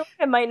 but I feel like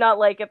I might not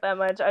like it that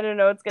much. I don't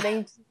know. It's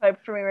getting too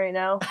hyped for me right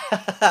now.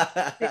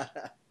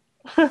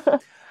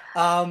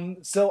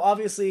 So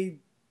obviously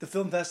the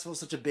film festival is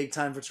such a big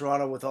time for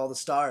Toronto with all the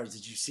stars.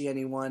 Did you see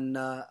anyone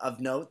of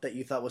note that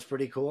you thought was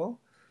pretty cool?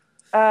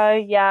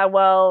 Yeah,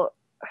 well,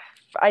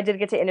 I did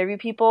get to interview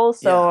people,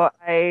 so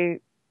I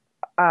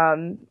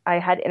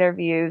had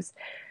interviews.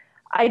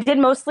 I did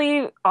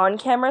mostly on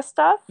camera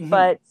stuff, Hmm.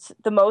 but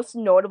the most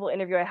notable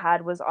interview I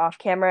had was off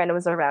camera and it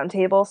was a round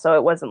table, so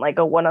it wasn't like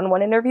a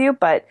one-on-one interview,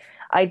 but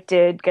I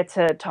did get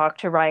to talk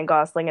to Ryan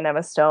Gosling and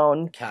Emma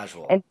Stone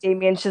Casual. and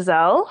Damien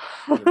Chazelle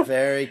You're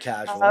very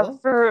casual.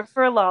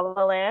 for La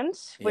La Land,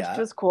 which Yeah.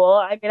 was cool.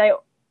 I mean, I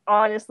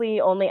honestly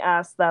only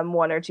asked them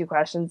one or two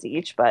questions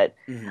each, but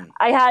Hmm.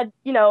 I had,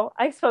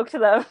 I spoke to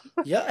them.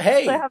 Yeah. So I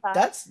Hey, have that.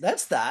 that's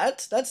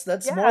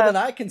more Yeah. than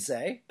I can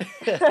say.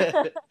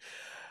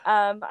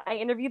 I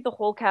interviewed the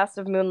whole cast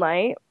of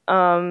Moonlight,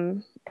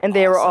 and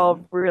they were all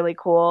Awesome. really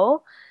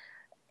cool.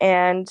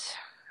 And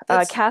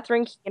That's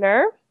Catherine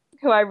Keener,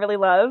 who I really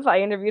love, I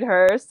interviewed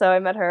her, so I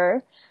met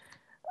her.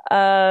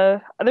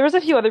 There was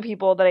a few other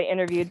people that I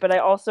interviewed, but I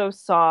also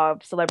saw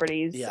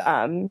celebrities.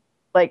 yeah.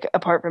 Like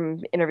apart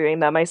from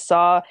interviewing them, I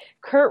saw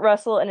Kurt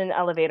Russell in an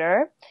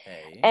elevator,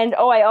 Hey. and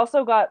I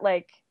also got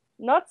like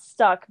not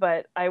stuck,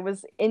 but I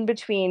was in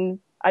between.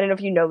 I don't know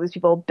if you know these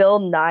people. Bill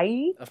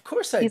Nye. Of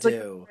course I He's like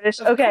do. British.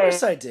 Of Okay.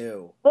 course I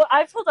do. Well,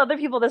 I've told other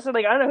people this, and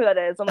like, I don't know who that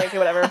is. I'm like, okay,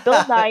 whatever.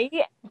 Bill Nye,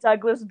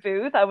 Douglas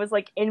Booth. I was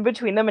like in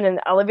between them in an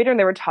elevator, and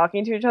they were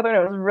talking to each other,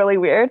 and it was really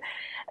weird.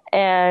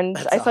 And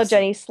That's I saw awesome.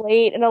 Jenny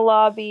Slate in a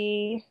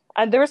lobby.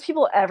 And there was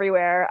people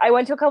everywhere. I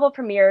went to a couple of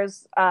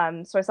premieres.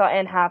 So I saw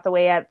Anne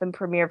Hathaway at the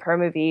premiere of her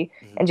movie,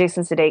 Mhm. and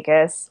Jason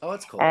Sudeikis, Oh,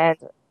 that's cool. and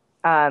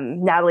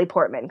Natalie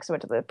Portman, because I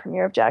went to the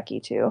premiere of Jackie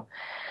too.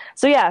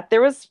 So yeah,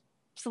 there was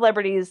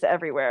celebrities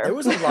everywhere. There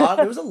was a lot.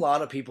 There was a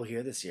lot of people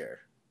here this year.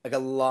 Like a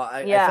lot.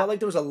 I Yeah. felt like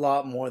there was a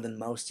lot more than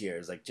most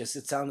years. Like just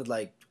it sounded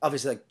like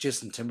obviously like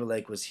Justin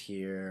Timberlake was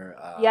here.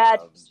 Yeah,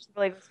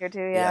 Timberlake was here too.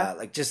 Yeah, Yeah.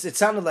 like just it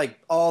sounded like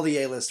all the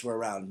A-lists were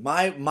around.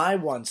 My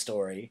one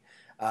story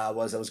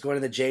was I was going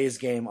to the Jays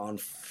game on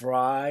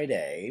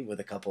Friday with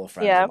a couple of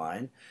friends Yeah. of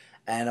mine,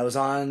 and I was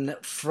on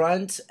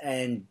front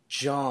and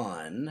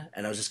John,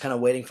 and I was just kind of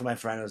waiting for my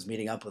friend. I was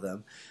meeting up with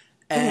him,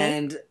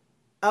 and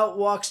out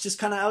walks just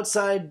kind of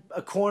outside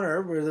a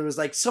corner where there was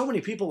like so many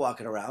people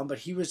walking around,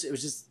 but it was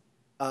just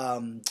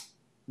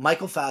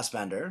Michael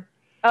Fassbender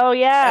Oh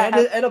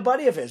yeah. and a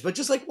buddy of his, but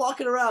just like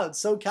walking around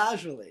so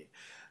casually.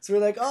 So we're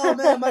like, "Oh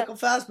man, Michael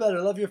Fassbender,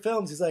 I love your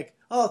films." He's like,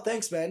 "Oh,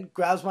 thanks, man."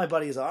 Grabs my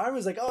buddy's arm.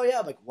 He's like, "Oh yeah."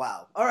 I'm like,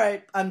 "Wow, all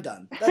right, I'm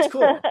done. That's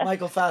cool."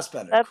 Michael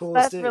Fassbender, coolest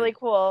That's dude. really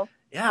cool.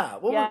 Yeah.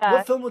 Yeah.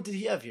 What film did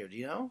he have here? Do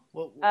you know?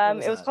 What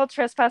was It was that? called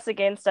Trespass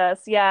Against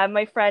Us. Yeah,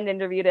 my friend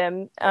interviewed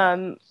him. Yeah.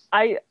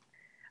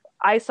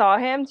 I saw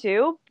him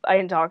too. I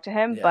didn't talk to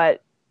him, Yeah.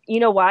 but you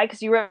know why?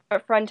 Because you were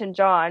at Front and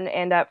John,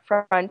 and at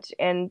Front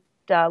and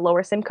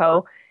Lower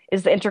Simcoe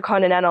is the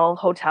Intercontinental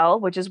Hotel,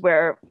 which is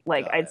where,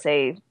 like, Got I'd it.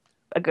 say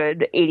a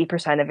good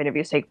 80% of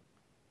interviews take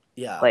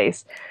Yeah.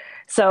 place.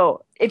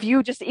 So if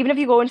you just, even if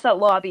you go into that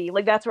lobby,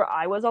 like that's where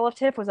I was all of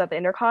TIFF, was at the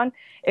Intercon.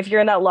 If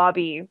you're in that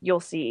lobby, you'll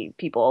see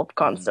people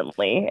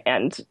constantly,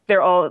 and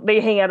they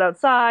hang out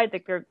outside.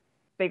 Like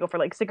they go for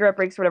like cigarette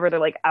breaks or whatever, they're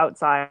like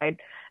outside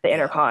the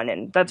Yeah. intercon,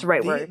 and that's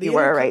right where The you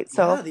were, right?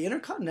 So the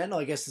Intercontinental,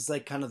 I guess, is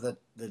like kind of the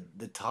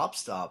top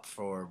stop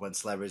for when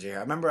celebrities are here.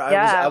 I remember I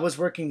yeah. was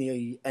working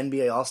the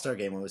NBA All Star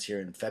game when I was here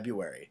in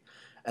February,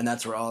 and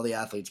that's where all the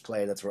athletes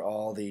played. That's where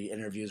all the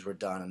interviews were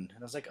done, and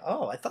I was like,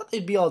 oh, I thought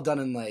they'd be all done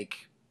in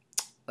like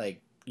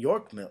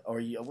Yorkville,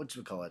 or what do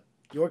we call it?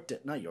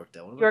 Not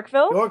Yorkdale.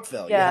 Yorkville?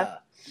 Yorkville, Yeah.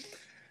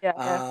 yeah.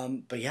 Yeah.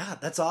 But yeah,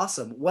 that's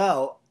awesome.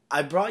 Well,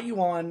 I brought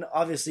you on.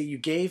 Obviously, you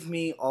gave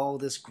me all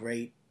this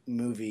great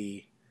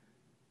movie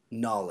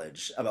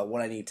knowledge about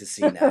what I need to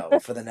see now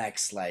for the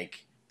next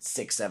like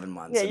 6-7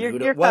 months, Yeah, and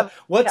you're what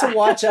to yeah.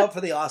 watch out for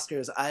the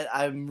Oscars.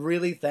 I'm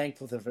really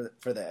thankful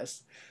for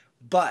this,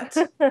 but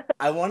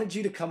I wanted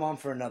you to come on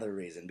for another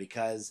reason,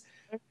 because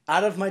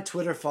out of my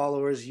Twitter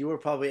followers, you were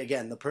probably,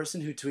 again, the person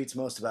who tweets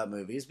most about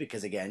movies,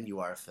 because again, you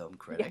are a film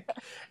critic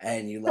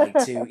and you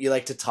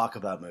like to talk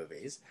about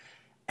movies.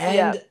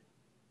 Yeah. And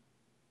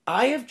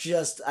I have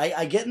just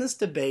I get in this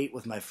debate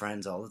with my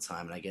friends all the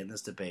time, and I get in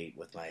this debate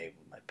with my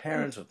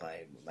parents, with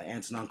my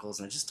aunts and uncles,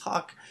 and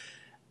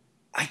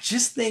I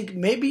just think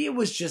maybe it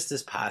was just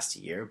this past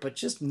year, but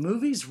just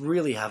movies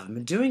really haven't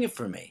been doing it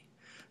for me.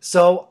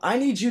 So I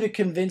need you to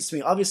convince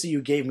me. Obviously,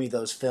 you gave me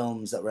those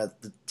films that were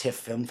at the TIFF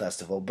Film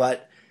Festival,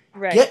 but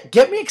Right.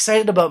 get me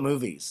excited about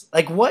movies.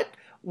 Like Okay.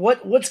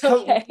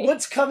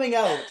 what's coming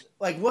out?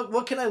 Like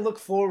what can I look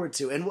forward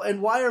to?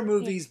 And why are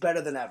movies better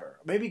than ever?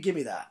 Maybe give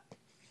me that.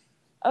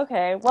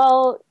 Okay.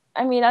 Well,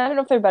 I mean, I don't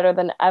know if they're better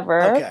than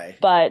ever, Okay.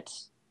 but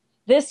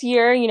this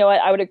year, you know what,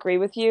 I would agree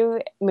with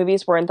you.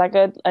 Movies weren't that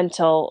good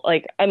until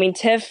like, I mean,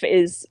 TIFF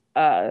is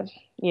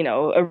you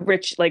know, a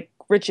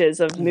riches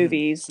of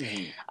movies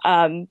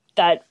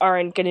that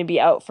aren't going to be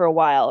out for a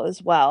while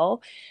as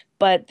well.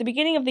 But the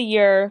beginning of the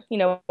year, you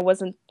know,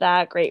 wasn't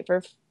that great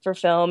for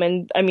film,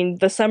 and I mean,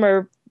 the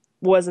summer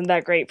wasn't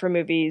that great for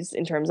movies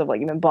in terms of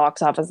like even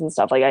box office and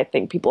stuff. Like I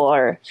think people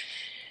are,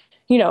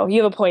 you know,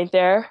 you have a point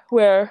there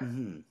where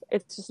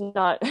it's just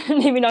not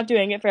maybe not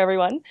doing it for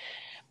everyone.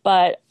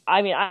 But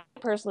I mean, I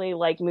personally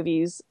like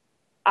movies.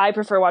 I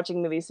prefer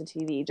watching movies to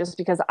TV just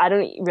because I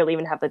don't really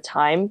even have the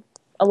time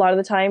a lot of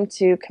the time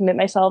to commit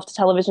myself to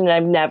television, and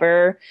I've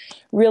never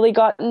really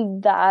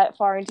gotten that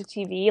far into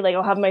TV. Like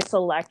I'll have my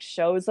select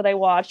shows that I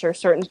watch or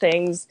certain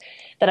things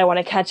that I want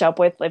to catch up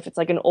with if it's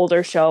like an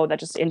older show that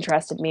just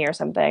interested me or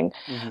something.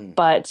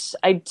 But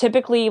I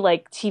typically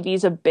like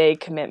TV's a big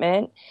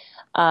commitment.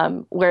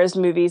 Whereas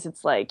movies,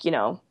 it's like, you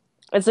know,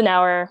 it's an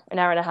hour and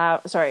a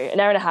half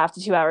to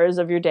 2 hours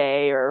of your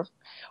day or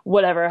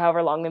whatever,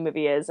 however long the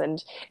movie is.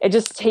 And it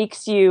just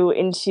takes you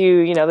into,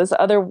 you know, this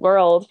other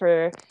world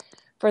for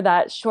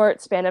that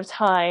short span of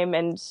time.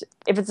 And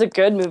if it's a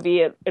good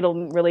movie,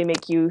 it'll really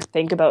make you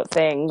think about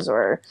things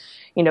or,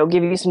 you know,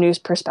 give you some new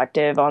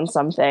perspective on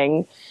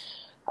something.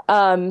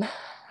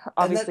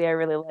 Obviously, I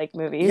really like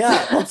movies.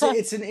 Yeah,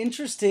 it's an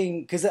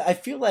interesting, because I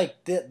feel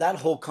like that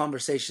whole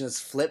conversation has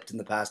flipped in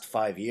the past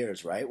 5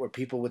 years, right? Where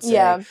people would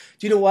say,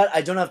 do you know what?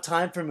 I don't have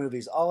time for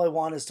movies. All I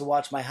want is to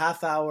watch my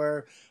half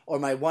hour or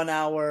my 1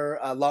 hour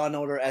Law and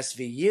Order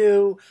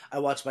SVU. I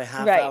watch my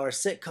half hour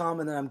sitcom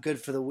and then I'm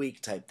good for the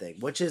week type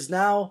thing, which is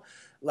now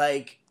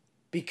like,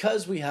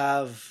 because we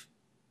have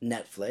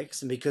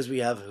Netflix and because we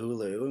have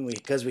Hulu and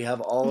because we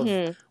have all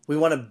of, we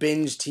want to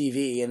binge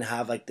TV and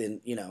have like the,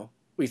 you know,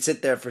 we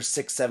sit there for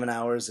 6-7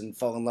 hours and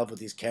fall in love with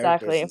these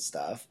characters and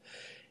stuff.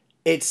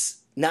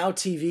 It's now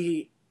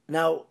TV.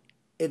 Now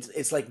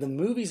it's like the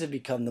movies have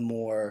become the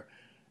more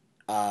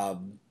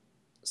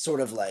sort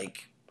of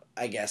like,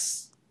 I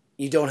guess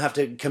you don't have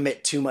to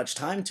commit too much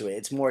time to it.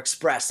 It's more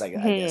express, I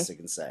guess I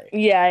can say.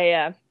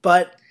 Yeah.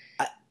 But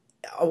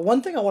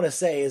one thing I want to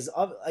say is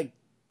like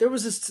there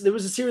was a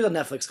series on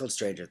Netflix called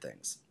Stranger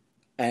Things,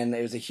 and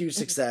it was a huge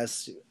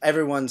success.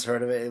 Everyone's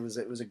heard of it. It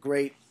was a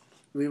great,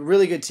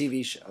 really good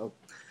TV show.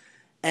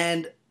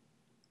 And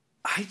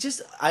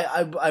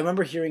I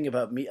remember hearing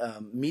about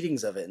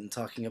meetings of it and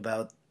talking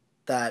about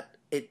that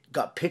it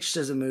got pitched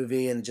as a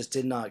movie and it just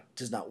does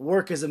not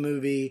work as a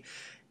movie,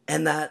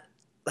 and that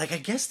like I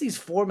guess these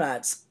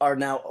formats are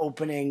now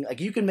opening,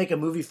 like you can make a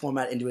movie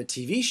format into a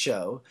TV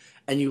show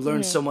and you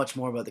learn so much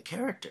more about the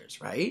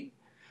characters, right?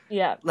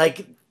 Yeah.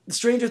 Like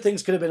Stranger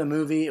Things could have been a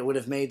movie. It would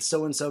have made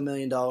so and so $1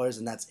 million,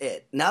 and that's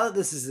it. Now that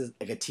this is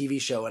like a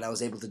TV show, and I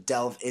was able to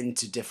delve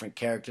into different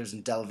characters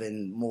and delve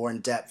in more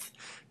in depth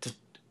to,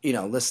 you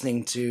know,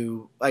 listening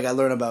to, like, I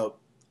learn about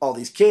all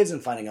these kids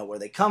and finding out where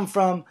they come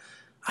from.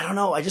 I don't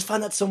know. I just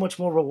find that so much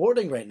more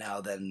rewarding right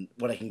now than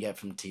what I can get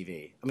from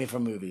TV. I mean,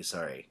 from movies.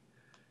 Sorry.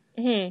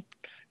 Yeah,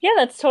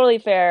 that's totally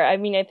fair. I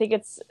mean, I think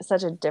it's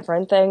such a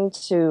different thing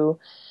to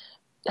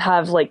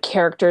have like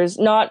characters.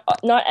 Not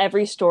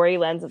every story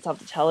lends itself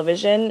to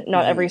television.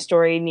 Not every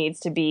story needs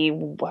to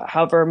be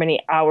however many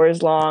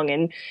hours long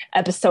in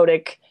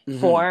episodic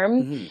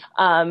form.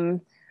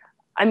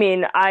 I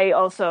mean, I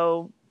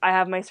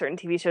have my certain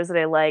TV shows that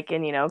I like,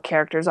 and you know,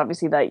 characters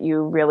obviously that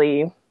you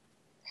really.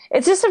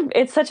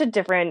 It's such a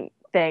different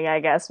thing, I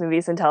guess,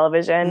 movies and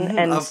television. Mm-hmm.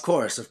 And Of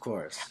course.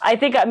 I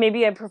think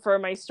maybe I prefer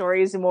my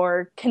stories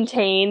more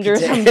contained or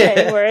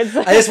something, where it's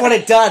I just want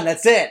it done.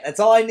 That's it. That's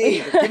all I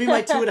need. Give me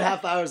my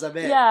 2.5 hours. I'm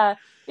in. yeah,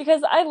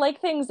 because I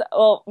like things.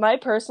 Well, my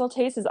personal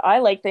taste is I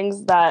like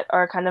things that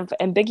are kind of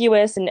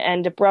ambiguous and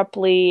end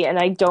abruptly, and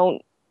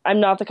I'm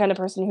not the kind of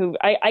person who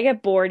I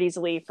get bored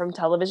easily from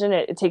television.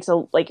 It takes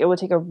it would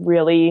take a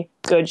really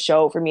good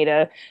show for me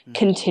to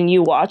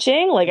continue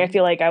watching. Like, I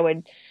feel like I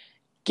would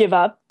give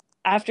up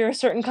after a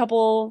certain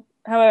couple,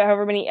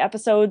 however many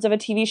episodes of a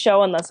TV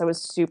show, unless I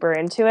was super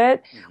into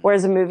it.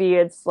 Whereas a movie,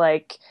 it's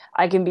like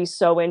I can be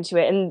so into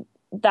it, and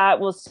that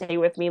will stay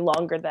with me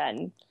longer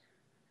than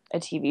a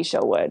TV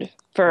show would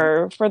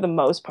for the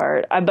most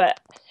part. But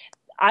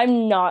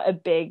I'm not a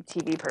big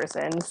TV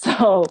person,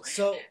 so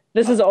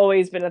this has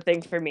always been a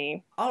thing for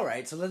me. All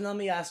right, so then let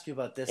me ask you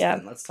about this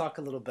then. Let's talk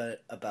a little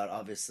bit about,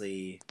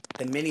 obviously,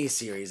 the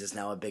miniseries is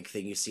now a big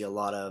thing. You see a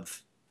lot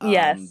of,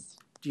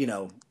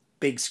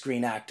 big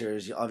screen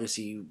actors.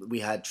 Obviously, we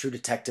had True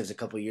Detectives a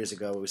couple of years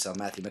ago where we saw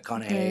Matthew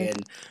McConaughey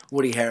and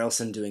Woody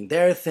Harrelson doing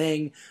their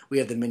thing. We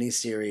have the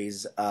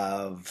miniseries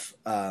of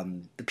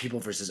The People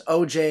versus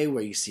OJ,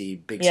 where you see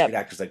big screen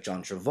actors like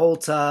John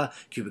Travolta,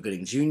 Cuba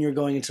Gooding Jr.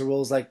 going into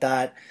roles like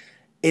that.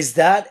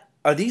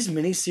 Are these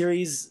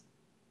miniseries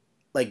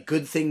like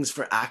good things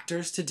for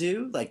actors to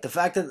do? Like the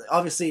fact that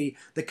obviously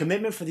the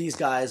commitment for these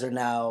guys are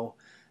now,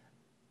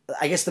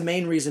 I guess the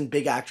main reason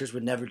big actors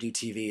would never do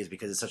TV is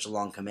because it's such a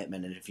long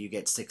commitment, and if you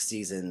get 6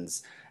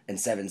 seasons and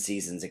 7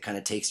 seasons, it kind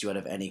of takes you out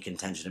of any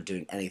contention of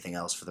doing anything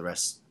else for the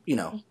rest,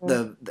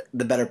 the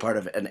better part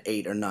of an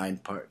 8 or 9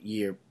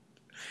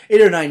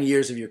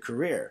 years of your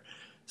career.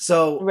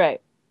 So, right.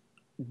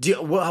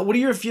 What are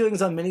your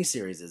feelings on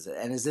miniseries?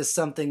 And is this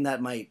something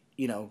that might,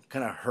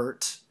 kind of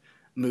hurt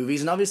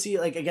movies? And obviously,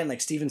 like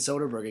Steven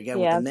Soderbergh with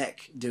The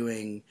Nick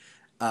doing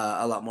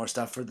a lot more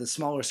stuff for the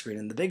smaller screen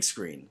and the big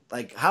screen.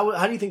 Like,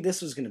 how do you think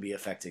this was going to be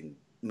affecting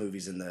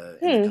movies in the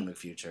coming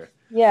future?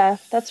 Yeah,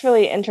 that's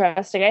really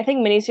interesting. I think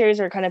miniseries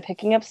are kind of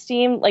picking up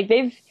steam. Like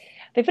they've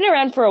been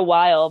around for a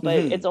while, but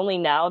it's only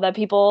now that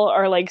people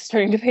are like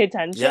starting to pay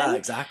attention. Yeah,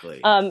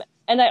 exactly. And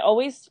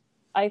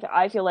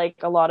I feel like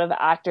a lot of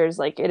actors,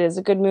 like, it is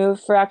a good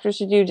move for actors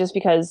to do just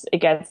because it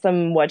gets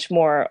them much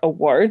more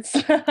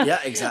awards. Yeah,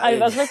 exactly. I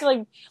was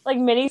like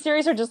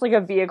miniseries are just like a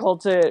vehicle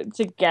to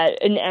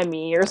get an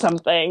Emmy or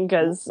something.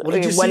 Because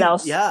when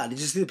else? Yeah,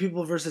 did you see The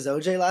People versus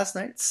OJ last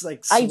night? It's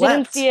like swept. I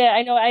didn't see it.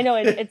 I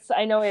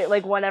know it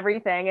like won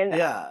everything. And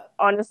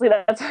honestly,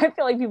 that's why I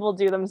feel like people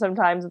do them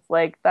sometimes. It's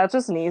like that's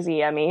just an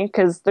easy Emmy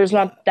because there's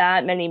not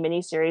that many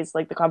miniseries.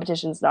 Like the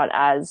competition's not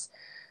as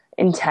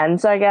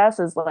intense, I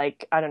guess, as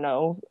like, I don't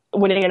know,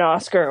 winning an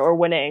Oscar or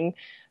winning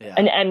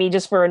an Emmy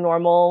just for a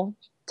normal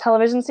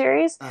television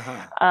series.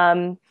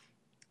 But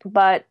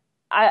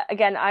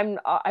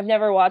I've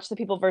never watched The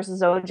People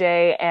versus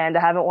OJ, and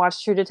I haven't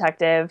watched True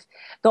Detective.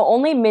 The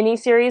only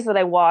miniseries that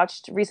I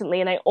watched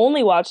recently, and I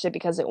only watched it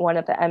because it won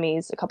at the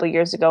Emmys a couple of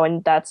years ago,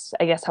 and that's,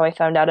 I guess, how I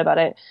found out about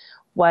it,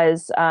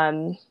 was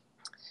oh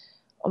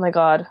my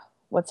god,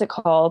 what's it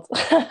called?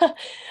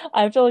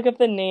 I have to look up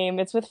the name.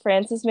 It's with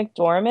Frances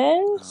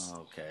McDormand.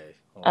 Oh, okay.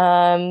 Her?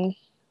 I'm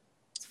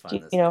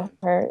gonna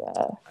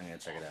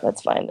check it out.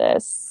 Let's find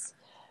this.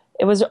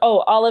 It was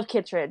Olive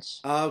Kitteridge.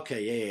 Oh,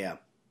 okay, yeah.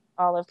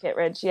 Olive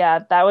Kitteridge. Yeah,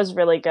 that was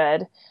really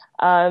good.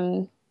 I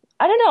don't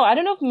know. I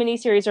don't know if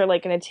miniseries are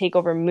like going to take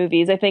over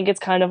movies. I think it's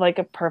kind of like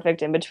a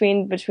perfect in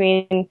between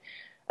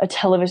a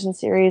television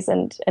series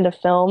and a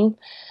film.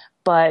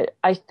 But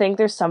I think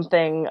there's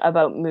something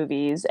about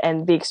movies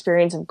and the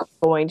experience of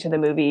going to the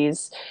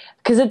movies,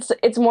 because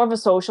it's more of a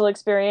social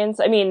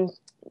experience. I mean,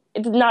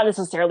 it's not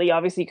necessarily,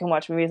 obviously you can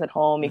watch movies at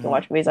home, you can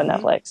watch movies on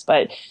Netflix,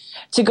 but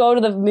to go to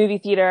the movie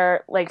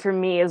theater, like for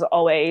me, is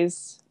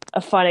always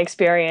a fun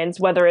experience,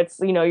 whether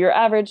it's, your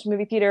average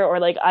movie theater or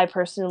like I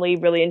personally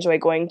really enjoy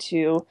going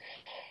to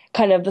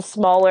kind of the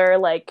smaller,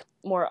 like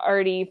more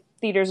arty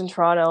theaters in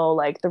Toronto,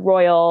 like the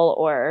Royal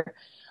or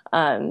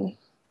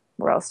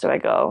where else do I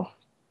go?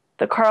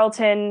 The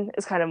Carlton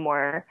is kind of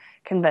more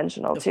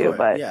conventional too,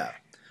 but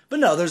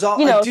no, there's all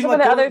some of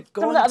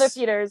the other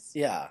theaters.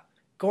 Yeah,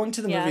 going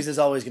to the movies is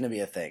always going to be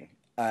a thing,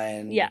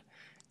 and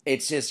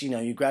it's just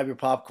you grab your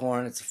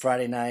popcorn. It's a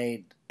Friday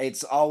night.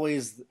 It's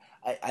always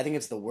I think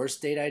it's the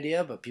worst date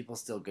idea, but people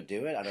still could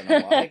do it. I don't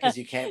know why, because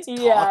you can't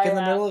talk in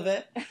the middle of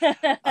it.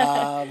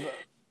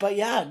 But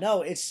yeah,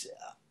 no, it's.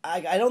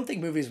 I don't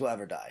think movies will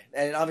ever die,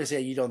 and obviously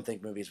you don't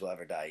think movies will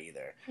ever die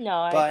either.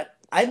 No, but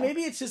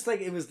maybe it's just like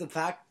it was the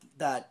fact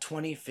that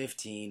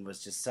 2015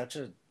 was just such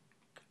a,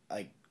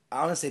 like,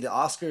 honestly, the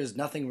Oscars,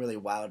 nothing really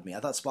wowed me.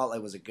 I thought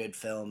Spotlight was a good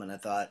film, and I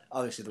thought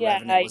obviously The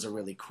Revenant was a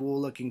really cool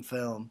looking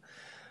film,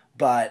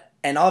 but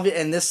and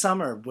this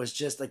summer was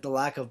just like the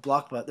lack of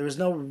blockbuster. There was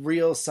no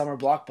real summer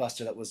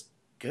blockbuster that was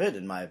good,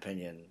 in my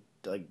opinion.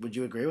 Like, would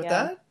you agree with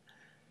that?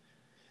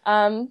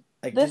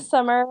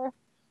 Summer,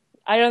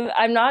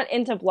 I'm not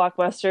into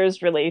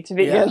blockbusters really to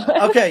begin with.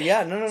 Okay,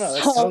 yeah, no,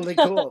 that's totally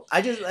cool.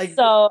 I just like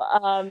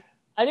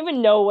I don't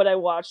even know what I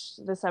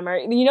watched this summer.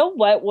 You know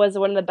what was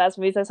one of the best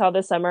movies I saw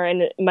this summer,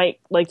 and it might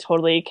like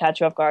totally catch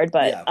you off guard,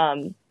 but Yeah.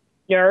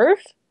 Nerve.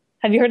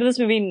 Have you heard of this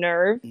movie,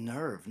 Nerve?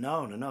 Nerve.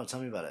 No, no, no. Tell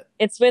me about it.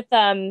 It's with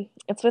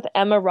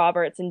Emma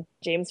Roberts and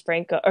James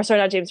Franco, or sorry,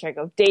 not James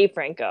Franco, Dave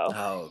Franco.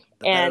 Oh,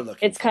 the better And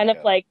looking it's kind of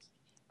Franco. like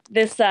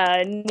this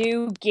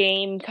new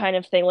game kind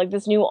of thing, like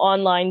this new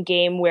online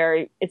game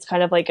where it's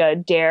kind of like a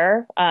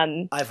dare.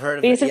 I've heard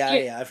of it. Yeah,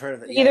 Basically, yeah, I've heard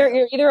of it. Yeah, either yeah.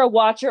 you're either a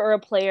watcher or a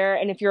player,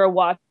 and if you're a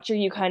watcher,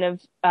 you kind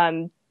of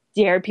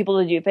dare people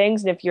to do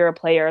things, and if you're a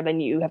player, then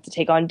you have to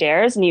take on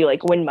dares and you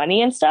like win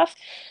money and stuff.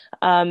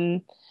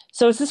 Um,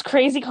 so it's this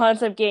crazy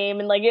concept game,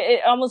 and like it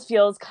almost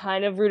feels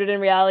kind of rooted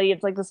in reality.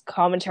 It's like this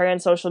commentary on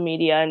social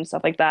media and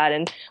stuff like that,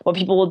 and what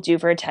people will do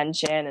for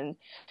attention and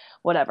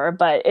whatever.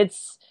 But it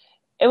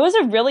was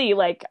a really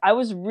like I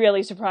was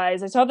really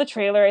surprised. I saw the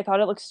trailer, I thought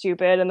it looked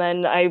stupid, and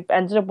then I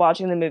ended up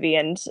watching the movie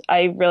and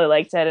I really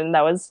liked it. And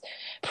that was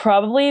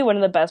probably one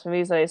of the best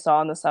movies that I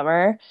saw in the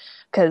summer.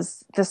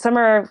 Because the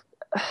summer,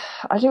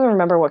 I don't even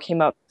remember what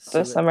came out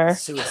this summer.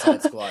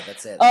 Suicide Squad.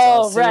 That's it.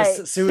 Oh,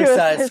 right.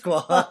 Suicide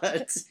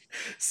Squad.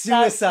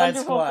 Suicide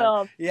Wonderful Squad.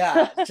 film.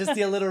 Yeah, just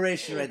the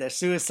alliteration right there.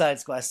 Suicide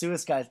Squad.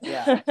 Suicide.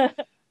 Yeah. God.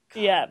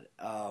 Yeah.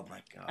 Oh my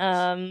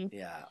gosh.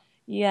 Yeah.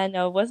 Yeah,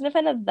 no, wasn't a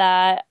fan of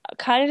that.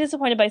 Kind of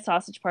disappointed by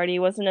Sausage Party.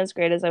 Wasn't as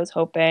great as I was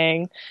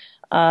hoping.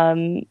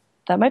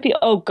 That might be.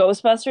 Oh,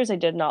 Ghostbusters. I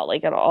did not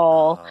like at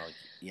all.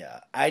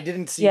 Yeah. I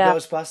didn't see Yeah.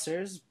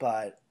 Ghostbusters,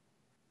 but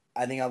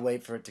I think I'll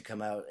wait for it to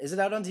come out. Is it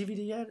out on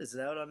DVD yet? Is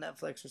it out on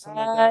Netflix or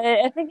something like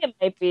that? I think it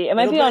might be. It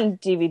might It'll be be- on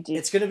DVD.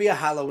 It's going to be a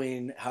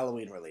Halloween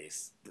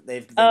release.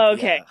 Oh,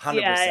 okay. Yeah,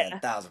 100%, Yeah.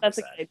 1000%. That's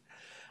okay.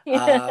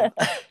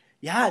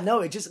 Yeah,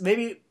 no, it just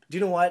maybe. Do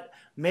you know what?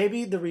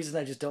 Maybe the reason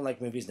I just don't like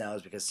movies now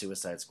is because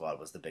Suicide Squad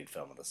was the big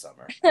film of the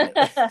summer.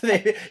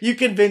 You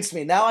convinced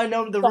me. Now I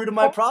know the root of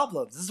my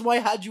problems. This is why I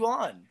had you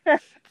on.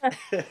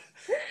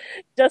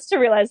 Just to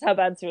realize how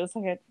bad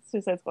Suicide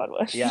Squad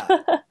was. Yeah.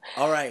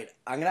 All right.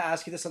 I'm gonna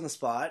ask you this on the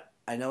spot.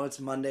 I know it's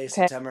Monday,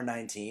 September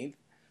 19th,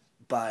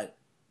 but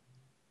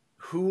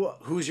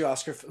who's your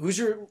Oscar? Who's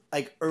your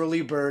like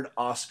early bird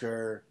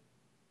Oscar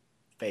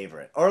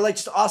favorite, or like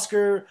just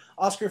Oscar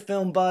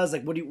film buzz?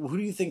 Like, who do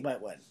you think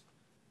might win?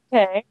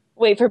 Okay.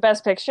 Wait, for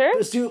Best Picture?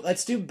 Let's do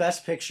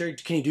Best Picture.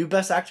 Can you do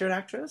Best Actor and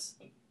Actress?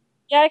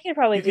 Yeah, I can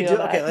probably You can do do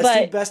that. okay. Let's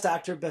do Best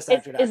Actor, and Is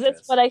Actress. is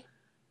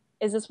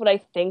this what I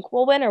think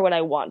will win or what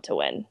I want to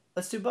win?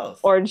 Let's do both.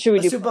 Or should we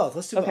Let's do do both?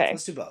 Let's do both. Okay.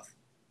 Let's do both.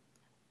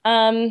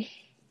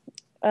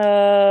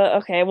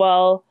 Okay,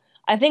 well,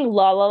 I think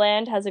La La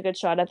Land has a good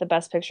shot at the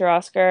Best Picture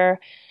Oscar.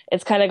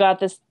 It's kind of got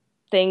this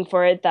thing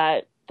for it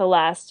that the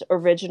last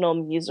original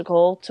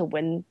musical to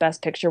win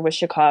Best Picture was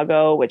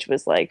Chicago, which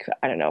was like,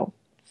 I don't know,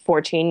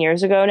 14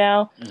 years ago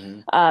now.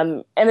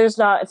 Mm-hmm. And it's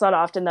not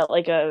often that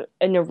like an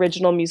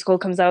original musical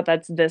comes out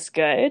that's this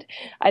good.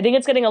 I think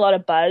it's getting a lot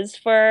of buzz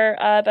for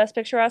Best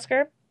Picture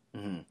Oscar.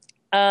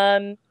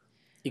 Mm-hmm.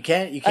 You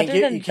can't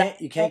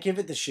give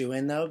it the shoe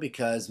in though,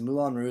 because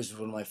Moulin Rouge is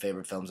one of my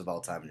favorite films of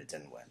all time and it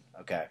didn't win.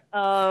 Okay.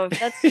 Oh,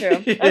 that's true.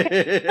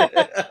 Okay.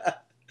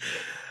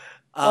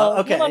 Well,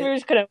 okay. Moulin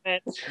Rouge couldn't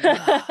win.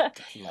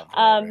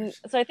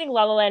 So I think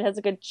La La Land has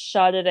a good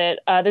shot at it.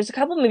 There's a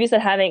couple movies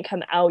that haven't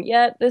come out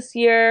yet this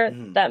year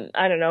that,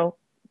 I don't know,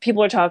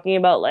 people are talking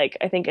about. Like,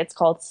 I think it's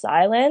called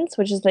Silence,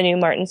 which is the new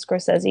Martin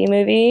Scorsese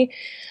movie.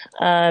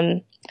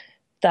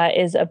 That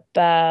is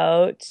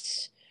about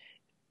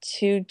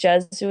two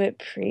Jesuit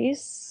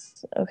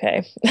priests.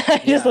 Okay.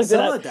 I just looked it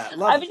up. Like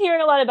that. I've been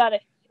hearing a lot about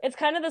it. It's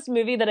kind of this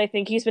movie that I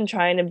think he's been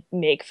trying to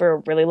make for a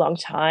really long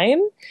time.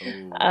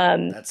 Ooh,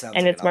 and it's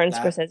Martin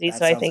Scorsese,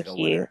 so I think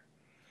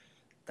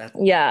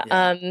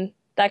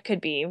that could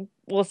be.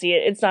 We'll see.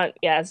 It's not,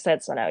 as I said,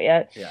 it's not out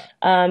yet.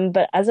 Yeah.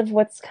 But as of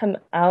what's come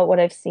out,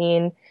 what I've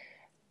seen,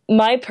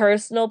 my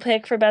personal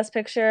pick for Best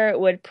Picture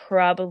would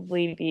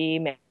probably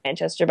be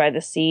Manchester by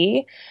the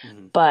Sea,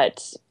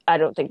 but I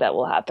don't think that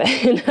will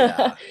happen.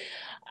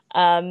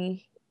 Yeah.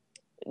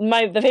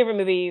 The favorite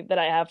movie that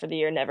I have for the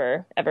year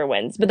never ever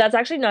wins, but that's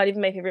actually not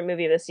even my favorite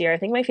movie this year. I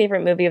think my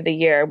favorite movie of the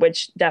year,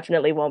 which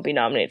definitely won't be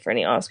nominated for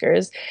any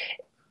Oscars,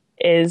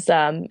 is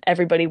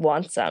Everybody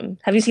Wants Some.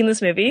 Have you seen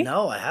this movie?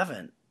 No, I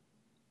haven't.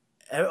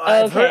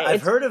 I've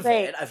heard of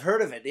it. I've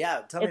heard of it.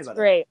 Yeah, tell me about it. It's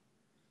great.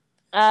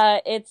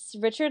 It's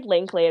Richard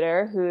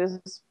Linklater,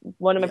 who's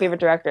one of my favorite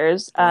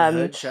directors.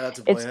 Boyhood. Shout out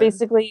to Boyhood. It's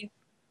basically,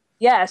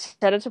 shout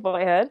out to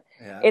Boyhood.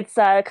 Yeah. It's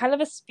kind of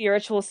a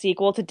spiritual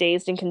sequel to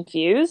Dazed and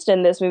Confused,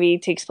 and this movie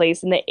takes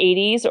place in the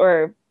 80s,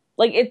 or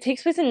like it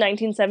takes place in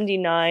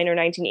 1979 or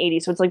 1980,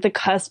 so it's like the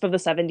cusp of the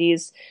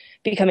 70s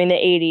becoming the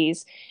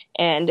 80s,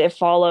 and it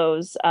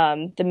follows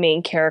the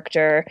main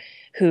character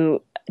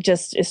who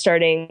just is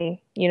starting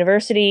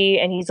university,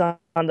 and he's on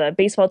the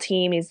baseball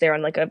team. He's there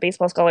on like a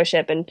baseball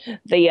scholarship, and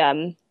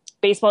the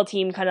baseball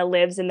team kind of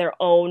lives in their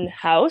own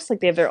house, like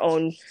they have their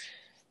own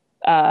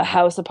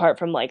house apart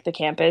from like the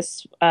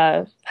campus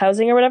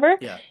housing or whatever.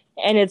 Yeah.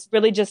 And it's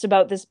really just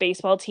about this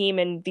baseball team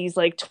and these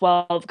like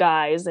 12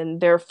 guys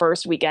and their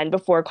first weekend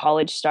before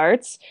college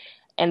starts.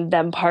 and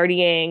them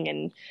partying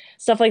and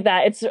stuff like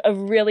that. It's a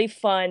really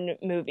fun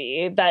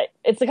movie that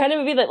it's the kind of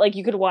movie that like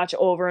you could watch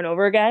over and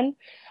over again.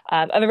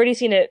 I've already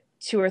seen it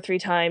 2 or 3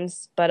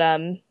 times, but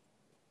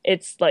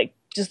it's like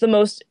just the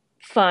most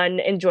fun,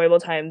 enjoyable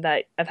time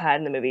that I've had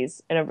in the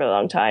movies in a really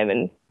long time,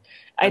 and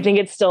I think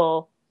it's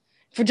still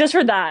for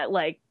that,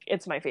 like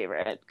it's my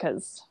favorite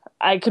because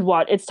I could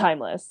watch. It's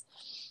timeless.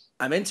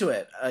 I'm into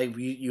it.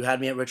 You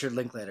had me at Richard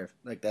Linklater.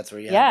 Like that's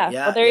where you Yeah. had me.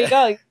 Yeah. Well, there you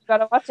go. You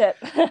gotta watch it.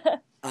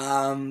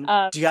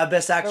 Do you have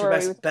best actor,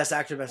 best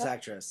actor, best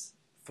actress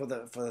for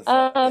the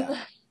film?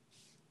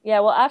 Yeah.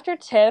 Well, after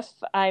TIFF,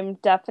 I'm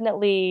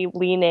definitely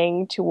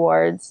leaning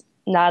towards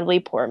Natalie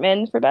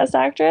Portman for best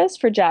actress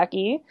for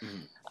Jackie.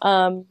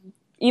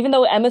 Even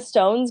though Emma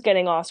Stone's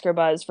getting Oscar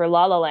buzz for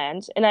La La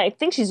Land, and I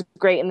think she's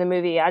great in the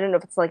movie. I don't know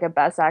if it's like a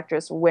best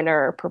actress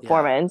winner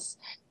performance.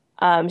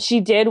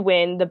 She did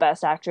win the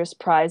best actress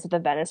prize at the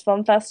Venice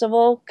Film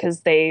Festival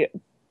because they,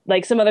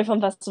 like some other film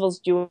festivals,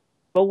 do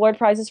award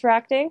prizes for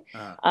acting.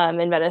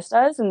 And Venice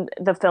does, and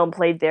the film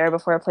played there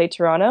before it played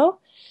Toronto.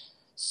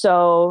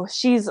 So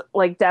she's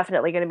like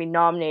definitely going to be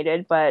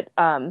nominated, but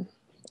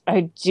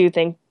I do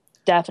think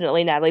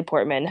definitely Natalie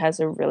Portman has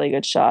a really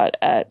good shot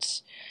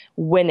at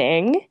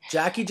winning.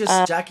 Jackie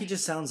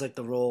just sounds like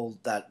the role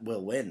that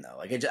will win, though.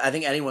 Like I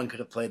think anyone could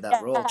have played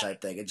that role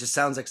type thing. It just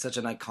sounds like such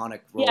an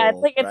iconic role. Yeah, it's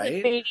like right?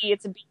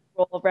 it's a baby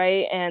role,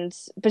 right?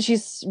 But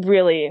she's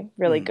really,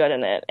 really good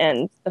in it.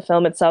 And the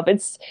film itself,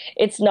 it's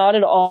not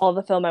at all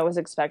the film I was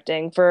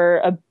expecting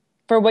for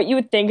what you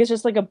would think is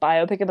just like a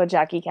biopic about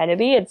Jackie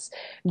Kennedy. It's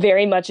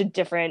very much a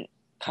different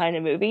kind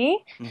of movie.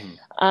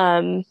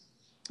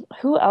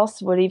 Who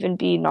else would even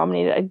be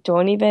nominated?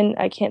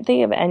 I can't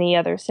think of any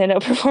other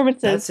standout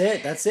performances.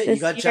 That's it. You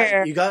got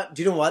Jack.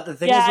 Do you know what? The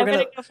thing is, I'm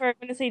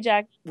gonna say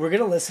Jack. We're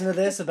going to listen to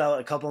this about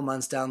a couple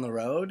months down the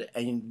road,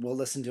 and we'll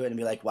listen to it and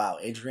be like, wow,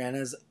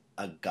 Adriana's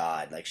a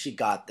god. Like, she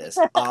got this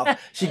off.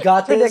 She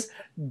got this,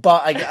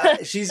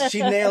 but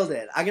she nailed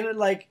it. I'm going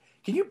to,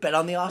 can you bet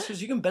on the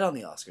Oscars? You can bet on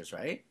the Oscars,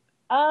 right?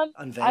 I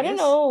don't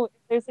know if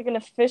there's like an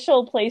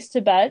official place to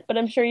bet, but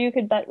I'm sure you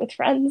could bet with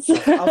friends.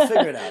 I'll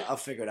figure it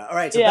out. All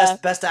right, so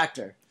best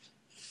actor.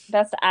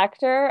 Best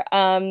actor.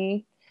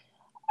 As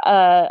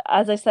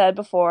I said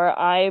before,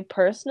 I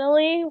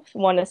personally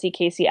want to see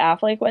Casey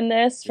Affleck win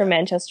this for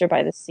Manchester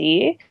by the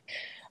Sea.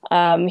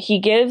 He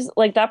gives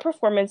that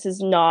performance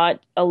is not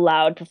a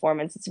loud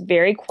performance. It's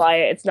very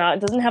quiet. It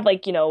doesn't have a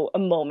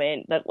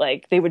moment that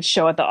they would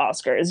show at the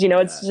Oscars.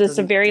 It's just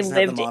a very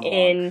lived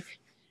in.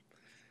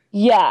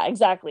 Yeah,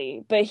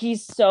 exactly. But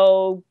he's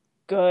so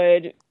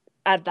good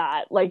at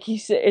that.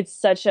 It's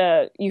such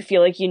you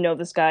feel like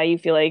this guy, you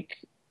feel like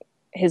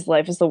his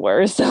life is the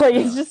worst.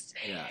 It's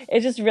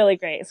just really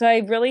great. So I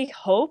really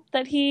hope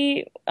that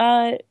he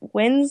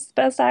wins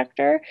Best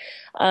Actor.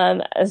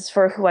 As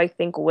for who I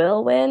think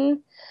will win,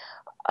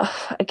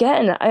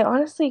 again, I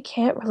honestly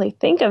can't really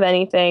think of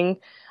anything.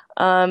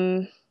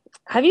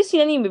 Have you seen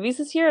any movies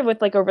this year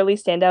with a really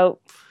standout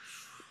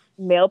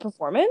male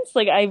performance?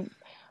 I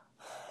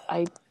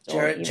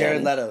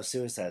Jared Leto,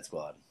 Suicide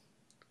Squad.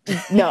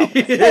 No.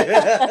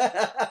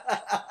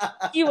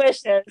 He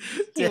wishes.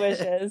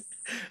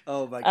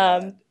 Oh my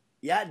god.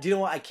 Yeah, do you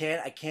know what? I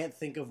can't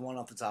think of one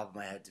off the top of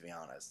my head, to be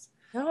honest.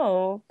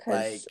 No,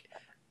 because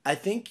I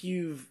think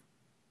there's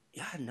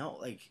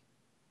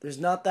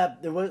not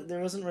that there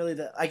wasn't really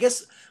that. I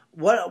guess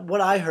what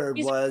I heard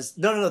was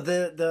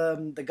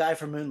the guy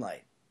from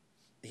Moonlight.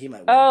 He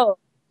might win. Oh.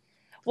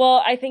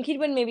 Well, I think he'd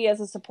win maybe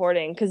as a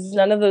supporting, because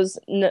none of those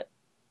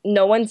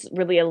no one's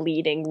really a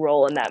leading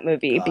role in that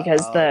movie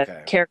because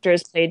the character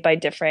is played by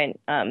different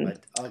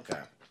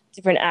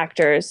different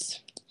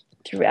actors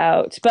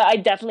throughout. But I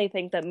definitely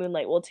think that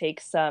Moonlight will take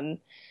some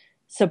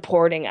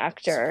supporting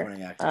actor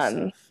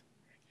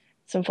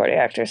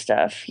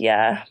stuff.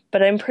 Yeah,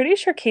 but I'm pretty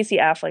sure Casey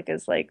Affleck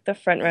is the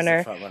front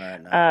runner.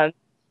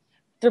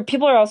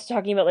 People are also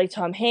talking about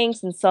Tom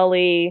Hanks and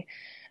Sully.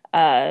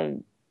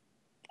 I'm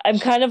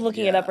kind of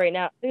looking it up right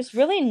now. There's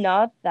really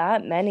not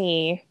that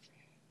many.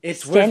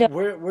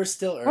 We're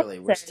still early.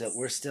 We're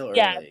still early.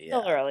 Yeah,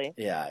 still early.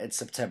 Yeah, it's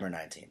September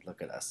 19th.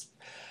 Look at us.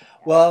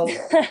 Well,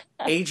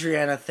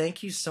 Adriana,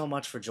 thank you so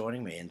much for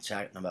joining me and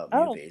chatting about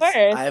movies. Of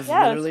course.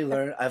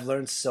 I've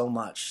learned so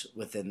much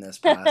within this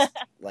past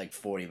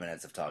 40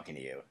 minutes of talking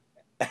to you.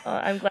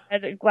 I'm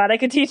glad I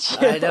could teach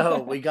you. I know.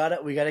 We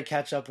gotta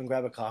catch up and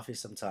grab a coffee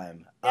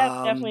sometime.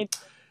 Yeah, definitely.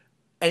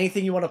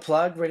 Anything you want to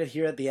plug right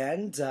here at the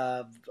end?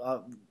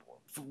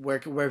 Where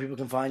people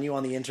can find you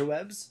on the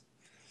interwebs?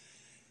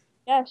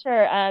 Yeah,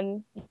 sure.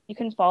 You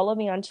can follow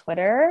me on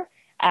Twitter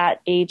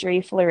at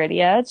Adri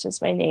Floridia. It's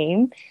just my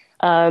name.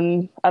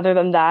 Other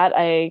than that,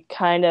 I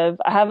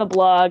have a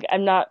blog.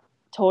 I'm not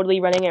totally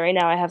running it right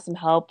now. I have some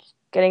help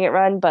getting it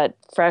run, but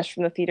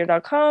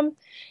freshfromthetheater.com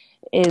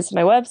is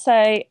my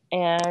website.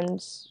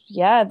 And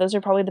yeah, those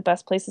are probably the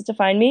best places to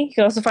find me. You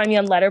can also find me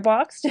on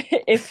Letterboxd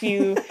if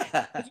you're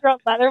on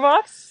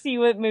Letterboxd, see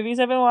what movies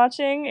I've been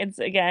watching. It's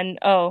Adri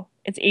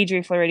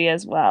Floridia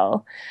as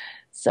well.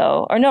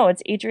 So, or no,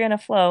 it's Adriana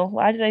Flo.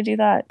 Why did I do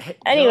that? Hey,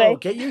 Anyway, yo,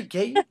 get your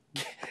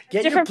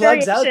different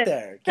plugs out variation.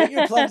 there. Get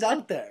your plugs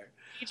out there.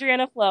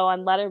 Adriana Flo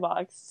on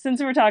Letterboxd.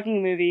 Since we're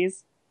talking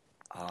movies,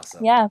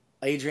 Awesome. yeah,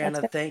 that's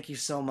Adriana, good. thank you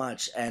so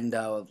much. And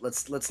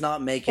let's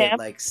not make it Sam?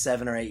 like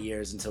 7 or 8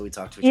 years until we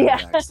talk to each Yeah,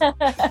 other next.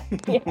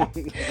 yeah. All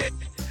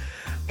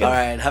Good.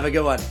 right, have a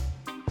good one.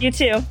 You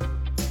too.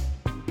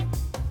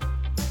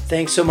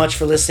 Thanks so much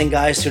for listening,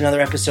 guys, to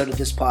another episode of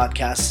this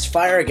podcast. It's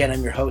Fire. Again,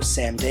 I'm your host,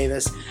 Sam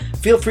Davis.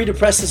 Feel free to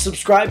press the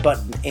subscribe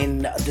button in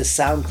the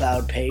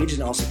SoundCloud page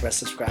and also press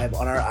subscribe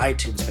on our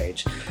iTunes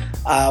page.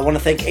 I want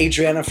to thank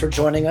Adriana for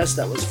joining us.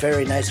 That was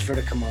very nice of her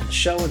to come on the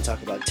show and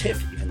talk about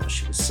TIFF, even though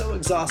she was so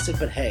exhausted.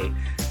 But hey,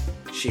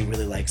 she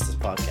really likes this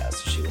podcast.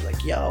 So she was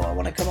like, yo, I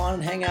want to come on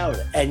and hang out.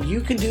 And you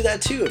can do that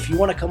too. If you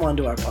want to come on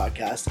to our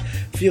podcast,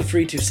 feel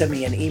free to send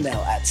me an email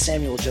at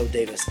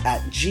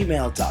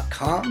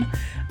samueljoedavis@gmail.com.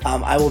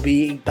 I will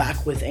be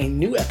back with a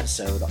new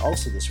episode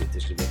also this week.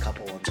 There's going to be a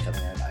couple ones coming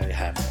out. I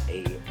have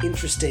a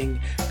interesting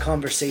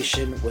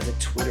conversation with a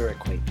Twitter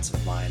acquaintance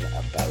of mine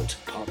about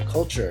pop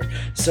culture.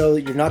 So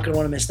you're not going to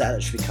want to miss that.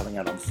 It should be coming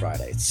out on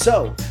Friday.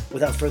 So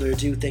without further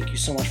ado, thank you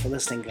so much for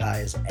listening,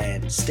 guys,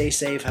 and stay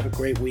safe. Have a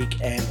great week,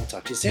 and we'll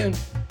talk to you soon.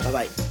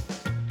 Bye-bye.